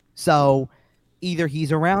send-off. So either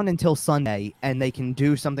he's around until Sunday, and they can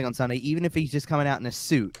do something on Sunday, even if he's just coming out in a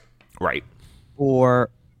suit. Right.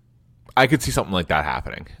 Or I could see something like that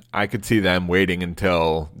happening. I could see them waiting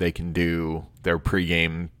until they can do their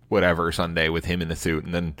pregame whatever Sunday with him in the suit,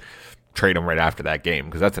 and then trade him right after that game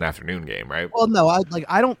because that's an afternoon game, right? Well, no,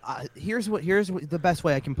 I don't. Here's the best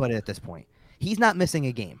way I can put it at this point. He's not missing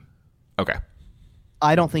a game. Okay.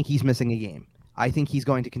 I don't think he's missing a game. I think he's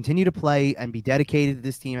going to continue to play and be dedicated to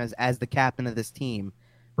this team as the captain of this team,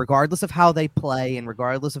 regardless of how they play and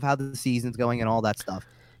regardless of how the season's going and all that stuff.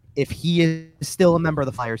 If he is still a member of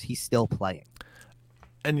the Flyers, he's still playing.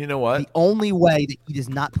 And you know what? The only way that he does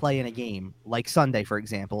not play in a game, like Sunday, for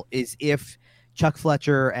example, is if Chuck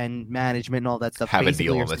Fletcher and management and all that stuff have a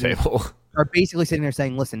deal on the table. Are basically sitting there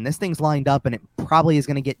saying, listen, this thing's lined up and it probably is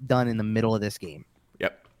going to get done in the middle of this game.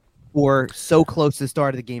 Yep. Or so close to the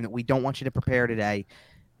start of the game that we don't want you to prepare today.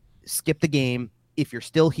 Skip the game. If you're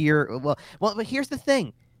still here, well, but here's the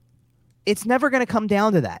thing. It's never going to come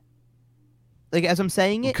down to that. Like, as I'm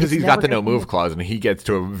saying it, because he's got the no move clause and he gets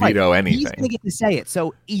to veto anything. He's going to get to say it.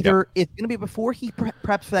 So either it's going to be before he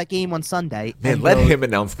preps for that game on Sunday. Man, let him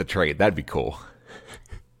announce the trade. That'd be cool.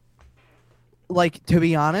 Like, to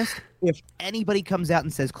be honest, if anybody comes out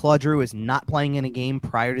and says Claude Giroux is not playing in a game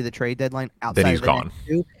prior to the trade deadline, outside then he's of gone.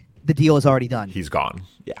 The deal is already done. He's gone.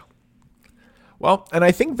 Yeah. Well, and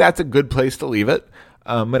I think that's a good place to leave it.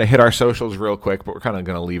 I'm going to hit our socials real quick, but we're kind of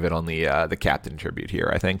going to leave it on the captain tribute here,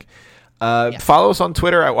 I think. Follow us on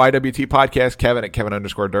Twitter at YWT Podcast, Kevin at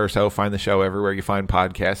Kevin_Durso. Find the show everywhere you find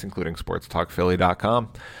podcasts, including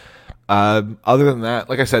sportstalkphilly.com. Other than that,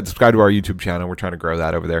 like I said, subscribe to our YouTube channel. We're trying to grow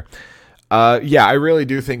that over there. I really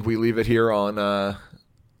do think we leave it here on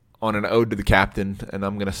an ode to the captain, and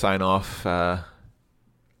I'm going to sign off.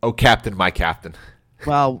 Oh, Captain, my captain.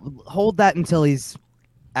 Well, hold that until he's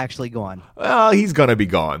actually gone. Well, he's going to be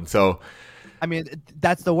gone, so... I mean,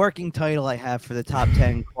 that's the working title I have for the top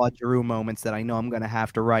 10 Claude Giroux moments that I know I'm going to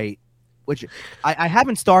have to write, which I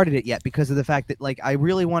haven't started it yet because of the fact that, like, I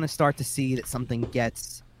really want to start to see that something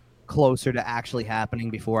gets closer to actually happening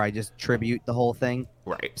before I just tribute the whole thing.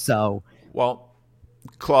 Right. So... Well,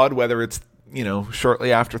 Claude, whether it's,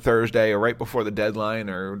 shortly after Thursday or right before the deadline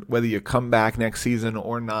or whether you come back next season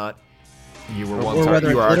or not, you were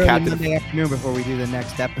our captain. Monday afternoon before we do the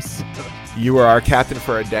next episode. You were our captain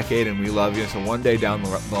for a decade and we love you. So one day down the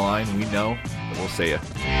line, we know that we'll see you.